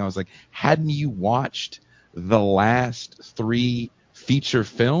shocking. I was like, hadn't you watched the last three feature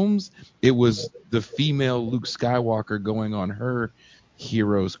films, it was the female Luke Skywalker going on her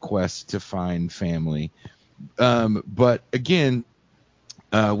hero's quest to find family. But again,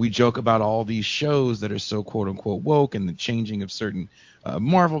 we joke about all these shows that are so quote unquote woke and the changing of certain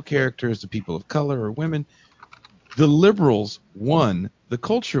Marvel characters to people of color or women. The liberals won the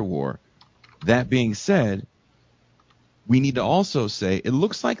culture war. That being said, we need to also say it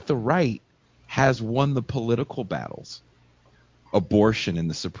looks like the right has won the political battles. Abortion in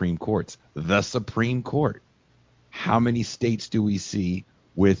the Supreme Courts. The Supreme Court. How many states do we see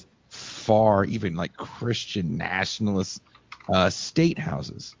with far, even like Christian nationalist state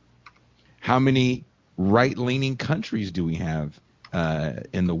houses? How many right-leaning countries do we have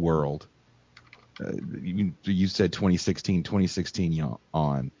in the world? You said 2016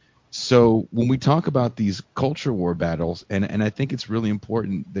 on. So when we talk about these culture war battles, and I think it's really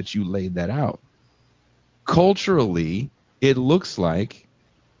important that you laid that out. Culturally, it looks like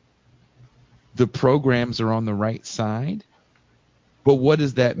the programs are on the right side. But what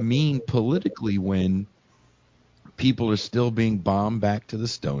does that mean politically when people are still being bombed back to the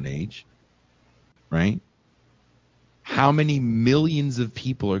Stone Age, right? How many millions of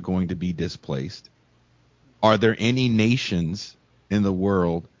people are going to be displaced? Are there any nations in the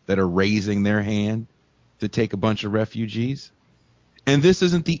world that are raising their hand to take a bunch of refugees? And this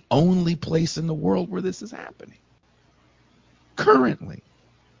isn't the only place in the world where this is happening. Currently,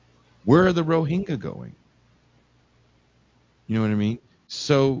 where are the Rohingya going? You know what I mean?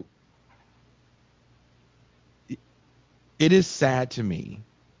 So it is sad to me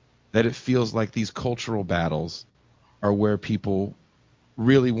that it feels like these cultural battles are where people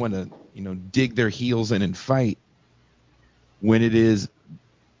really want to, dig their heels in and fight, when it is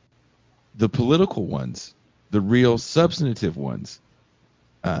the political ones, the real substantive ones,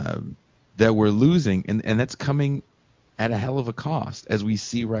 that we're losing, and that's coming at a hell of a cost, as we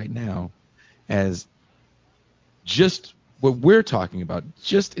see right now, as just what we're talking about,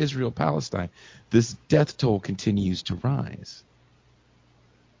 just Israel Palestine, this death toll continues to rise.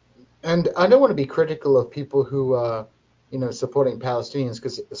 And I don't want to be critical of people who are, supporting Palestinians,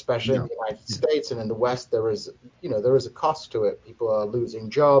 because especially in No. the United States and in the West, there is a cost to it. People are losing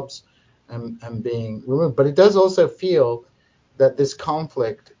jobs and being removed. But it does also feel that this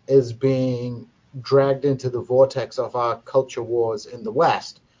conflict is being dragged into the vortex of our culture wars in the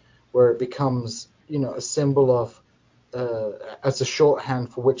West, where it becomes, a symbol of, as a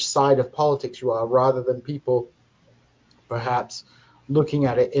shorthand for which side of politics you are, rather than people perhaps looking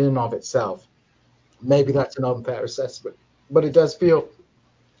at it in and of itself. Maybe that's an unfair assessment, but it does feel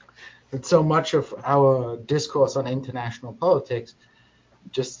that so much of our discourse on international politics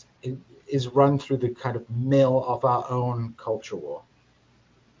just is run through the kind of mill of our own culture war.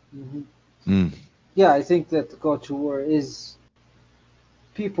 Mm-hmm. Mm. Yeah, I think that the culture war is,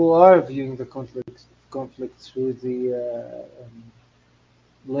 people are viewing the conflict through the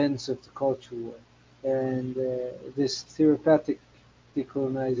lens of the culture war, and this therapeutic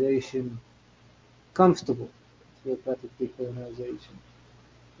decolonization, comfortable therapeutic decolonization,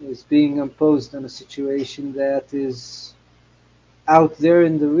 is being imposed on a situation that is out there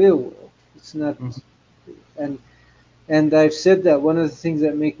in the real world. It's not, Mm-hmm. and I've said that one of the things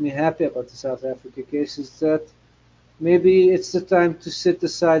that make me happy about the South Africa case is that maybe it's the time to set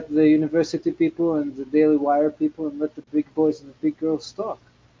aside the university people and the Daily Wire people and let the big boys and the big girls talk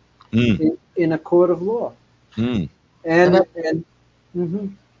Mm. in a court of law. Mm. And And at, and hmm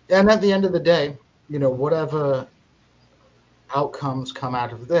and at the end of the day, whatever outcomes come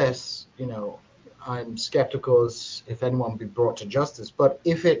out of this, I'm skeptical as if anyone will be brought to justice. But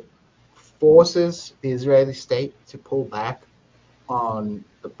if it forces the Israeli state to pull back on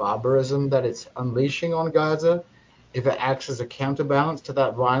the barbarism that it's unleashing on Gaza, if it acts as a counterbalance to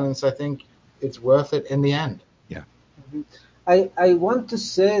that violence, I think it's worth it in the end. Yeah. I want to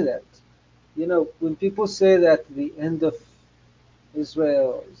say that, when people say that the end of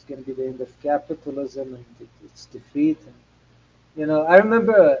Israel is going to be the end of capitalism and its defeat, and I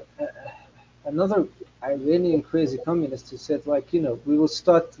remember another Iranian crazy communist who said, like, we will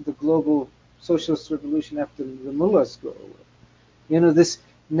start the global socialist revolution after the mullahs go away. This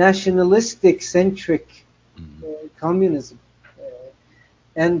nationalistic centric Mm. communism.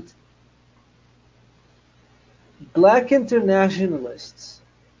 And black internationalists,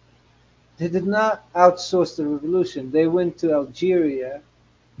 they did not outsource the revolution. They went to Algeria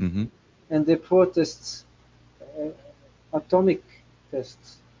Mm-hmm. and they protested uh, atomic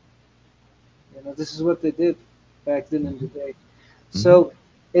tests. This is what they did back then in Mm-hmm. the day. Mm-hmm. So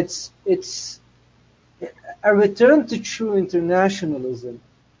it's a return to true internationalism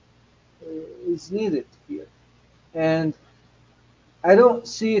is needed here. And I don't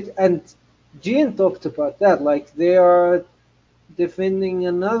see it. And Jean talked about that. Like they are defending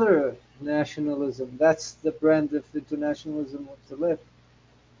another nationalism. That's the brand of internationalism of the left.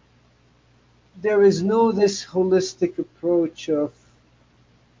 There is no this holistic approach of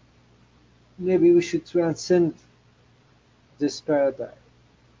maybe we should transcend this paradigm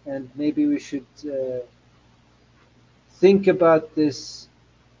and maybe we should think about this.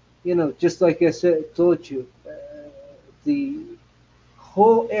 Just like I said, told you, the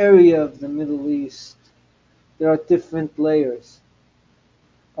whole area of the Middle East, there are different layers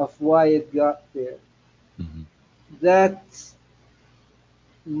of why it got there. Hmm. That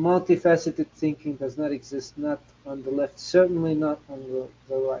multifaceted thinking does not exist, not on the left, certainly not on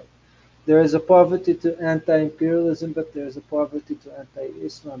the right. There is a poverty to anti-imperialism, but there is a poverty to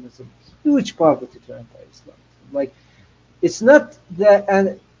anti-Islamism, huge poverty to anti-Islamism. Like it's not that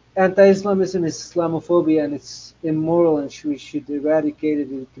anti-Islamism is Islamophobia and it's immoral and we should eradicate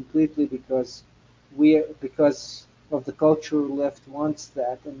it completely because of the cultural left wants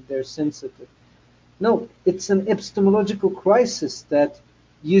that and they're sensitive. No, it's an epistemological crisis that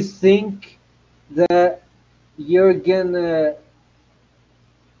you think that you're gonna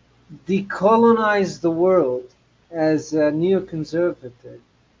decolonize the world as a neoconservative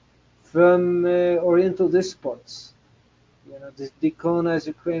from Oriental despots. Decolonize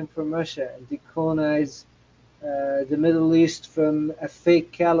Ukraine from Russia and decolonize the Middle East from a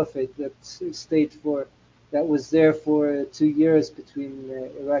fake caliphate that was there for 2 years between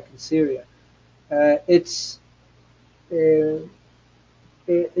Iraq and Syria. It's uh,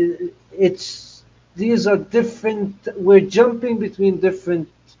 it's these are different. We're jumping between different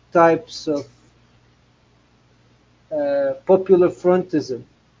types of popular frontism,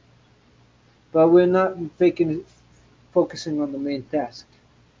 but we're not focusing on the main task.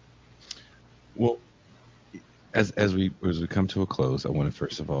 Well, as we come to a close, I want to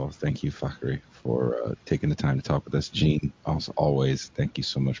first of all thank you, Fakhry, for taking the time to talk with us. Gene, also always thank you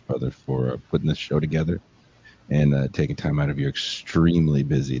so much, brother, for putting this show together and taking time out of your extremely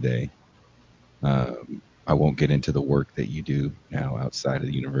busy day. I won't get into the work that you do now outside of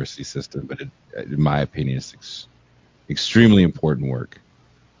the university system, but in my opinion, it's extremely important work,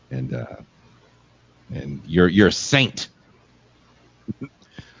 and you're a saint.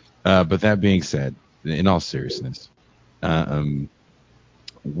 But that being said, in all seriousness, um,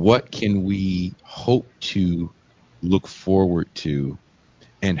 what can we hope to look forward to,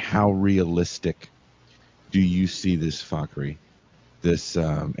 and how realistic do you see this Fakhry? This,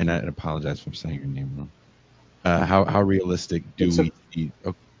 and I apologize for saying your name wrong. How realistic do It's a we see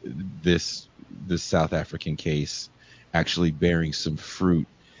this South African case actually bearing some fruit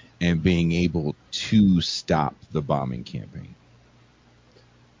and being able to stop the bombing campaign?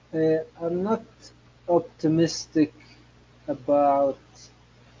 I'm not optimistic about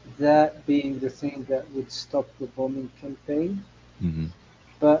that being the thing that would stop the bombing campaign, Hmm.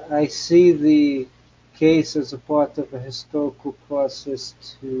 but I see the case as a part of a historical process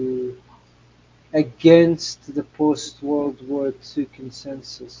to against the post-World War II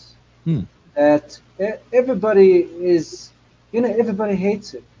consensus Hmm. that everybody everybody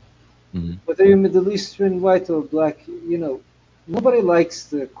hates it, Hmm. whether you're Middle Eastern, white or black, nobody likes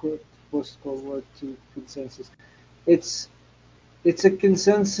the post-World War II consensus. It's it's a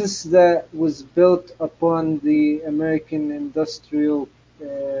consensus that was built upon the American industrial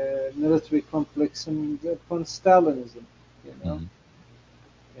military complex and upon Stalinism. You know, Hmm.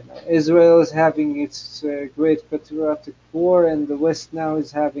 Israel is having its great patriotic war, and the West now is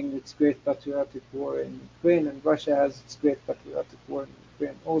having its great patriotic war in Ukraine, and Russia has its great patriotic war in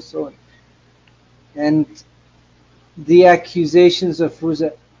Ukraine also. And the accusations of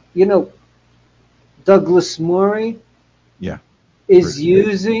Russia, you know, Douglas Murray Yeah, I've heard is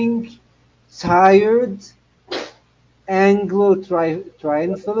using tired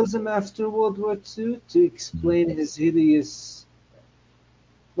Anglo-triumphalism after World War II to it. Hmm. explain his hideous,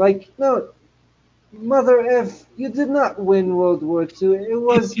 like, no, Mother F, you did not win World War II.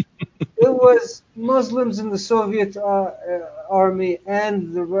 It was Muslims in the Soviet army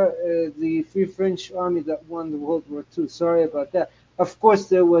and the Free French army that won the World War II. Sorry about that. Of course,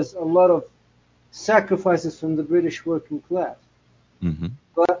 there was a lot of sacrifices from the British working class. Hmm.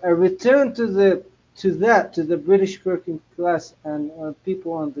 But a return to the British working class and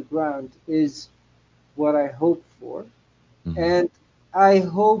people on the ground is what I hope for, Hmm. and I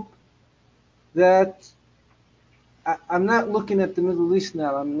hope that I'm not looking at the Middle East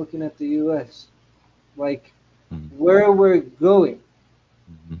now. I'm looking at the U.S. Like Hmm. where we're going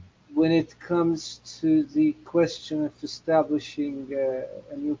Hmm. when it comes to the question of establishing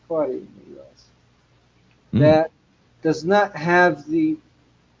a new party in the U.S. Hmm. That does not have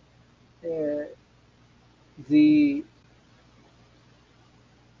uh, the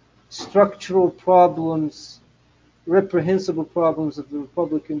structural problems, reprehensible problems of the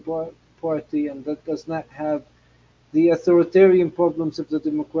Republican Party, and that does not have the authoritarian problems of the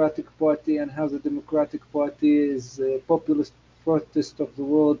Democratic Party, and how the Democratic Party is populist protest of the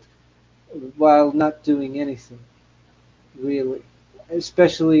world while not doing anything, really,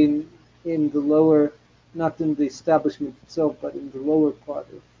 especially in the lower, not in the establishment itself, but in the lower part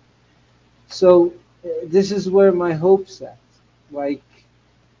of. So this is where my hopes at, like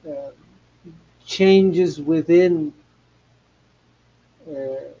uh, changes within uh,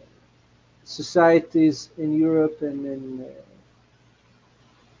 societies in Europe and in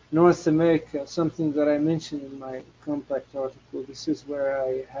North America, something that I mentioned in my compact article. This is where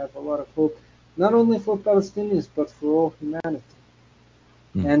I have a lot of hope, not only for Palestinians, but for all humanity.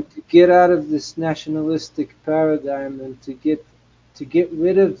 Mm. And to get out of this nationalistic paradigm and to get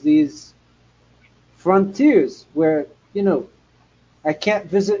rid of these frontiers where, I can't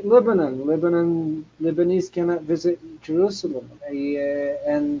visit Lebanon. Lebanese cannot visit Jerusalem.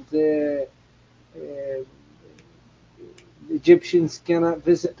 And Egyptians cannot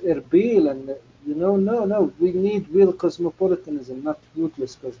visit Erbil, and no. We need real cosmopolitanism, not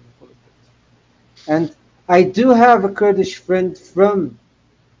rootless cosmopolitanism. And I do have a Kurdish friend from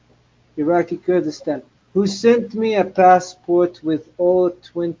Iraqi Kurdistan who sent me a passport with all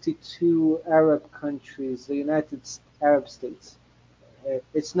 22 Arab countries, the United Arab States.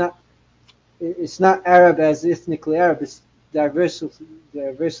 It's not Arab as ethnically Arab. It's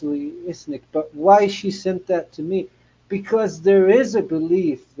diversely ethnic. But why she sent that to me? Because there is a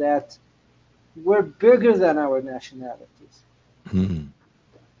belief that we're bigger than our nationalities. Mm.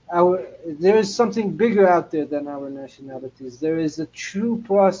 There is something bigger out there than our nationalities. There is a true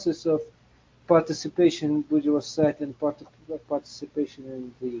process of participation, which was said, and participation in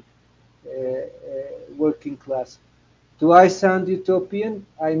the working class. Do I sound utopian?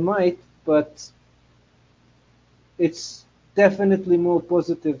 I might, but it's definitely more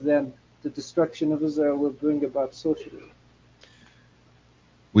positive than the destruction of Israel will bring about socialism.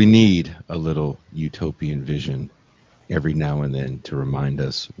 We need a little utopian vision every now and then to remind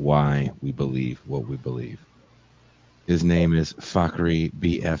us why we believe what we believe. His name is Fakhry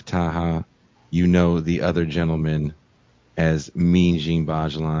BF Taha. You know the other gentleman as Mean Gene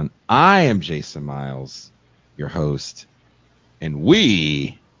Bajalan. I am Jason Miles, your host, and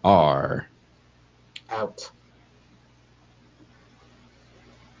we are Out.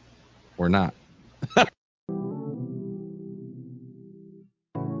 or not.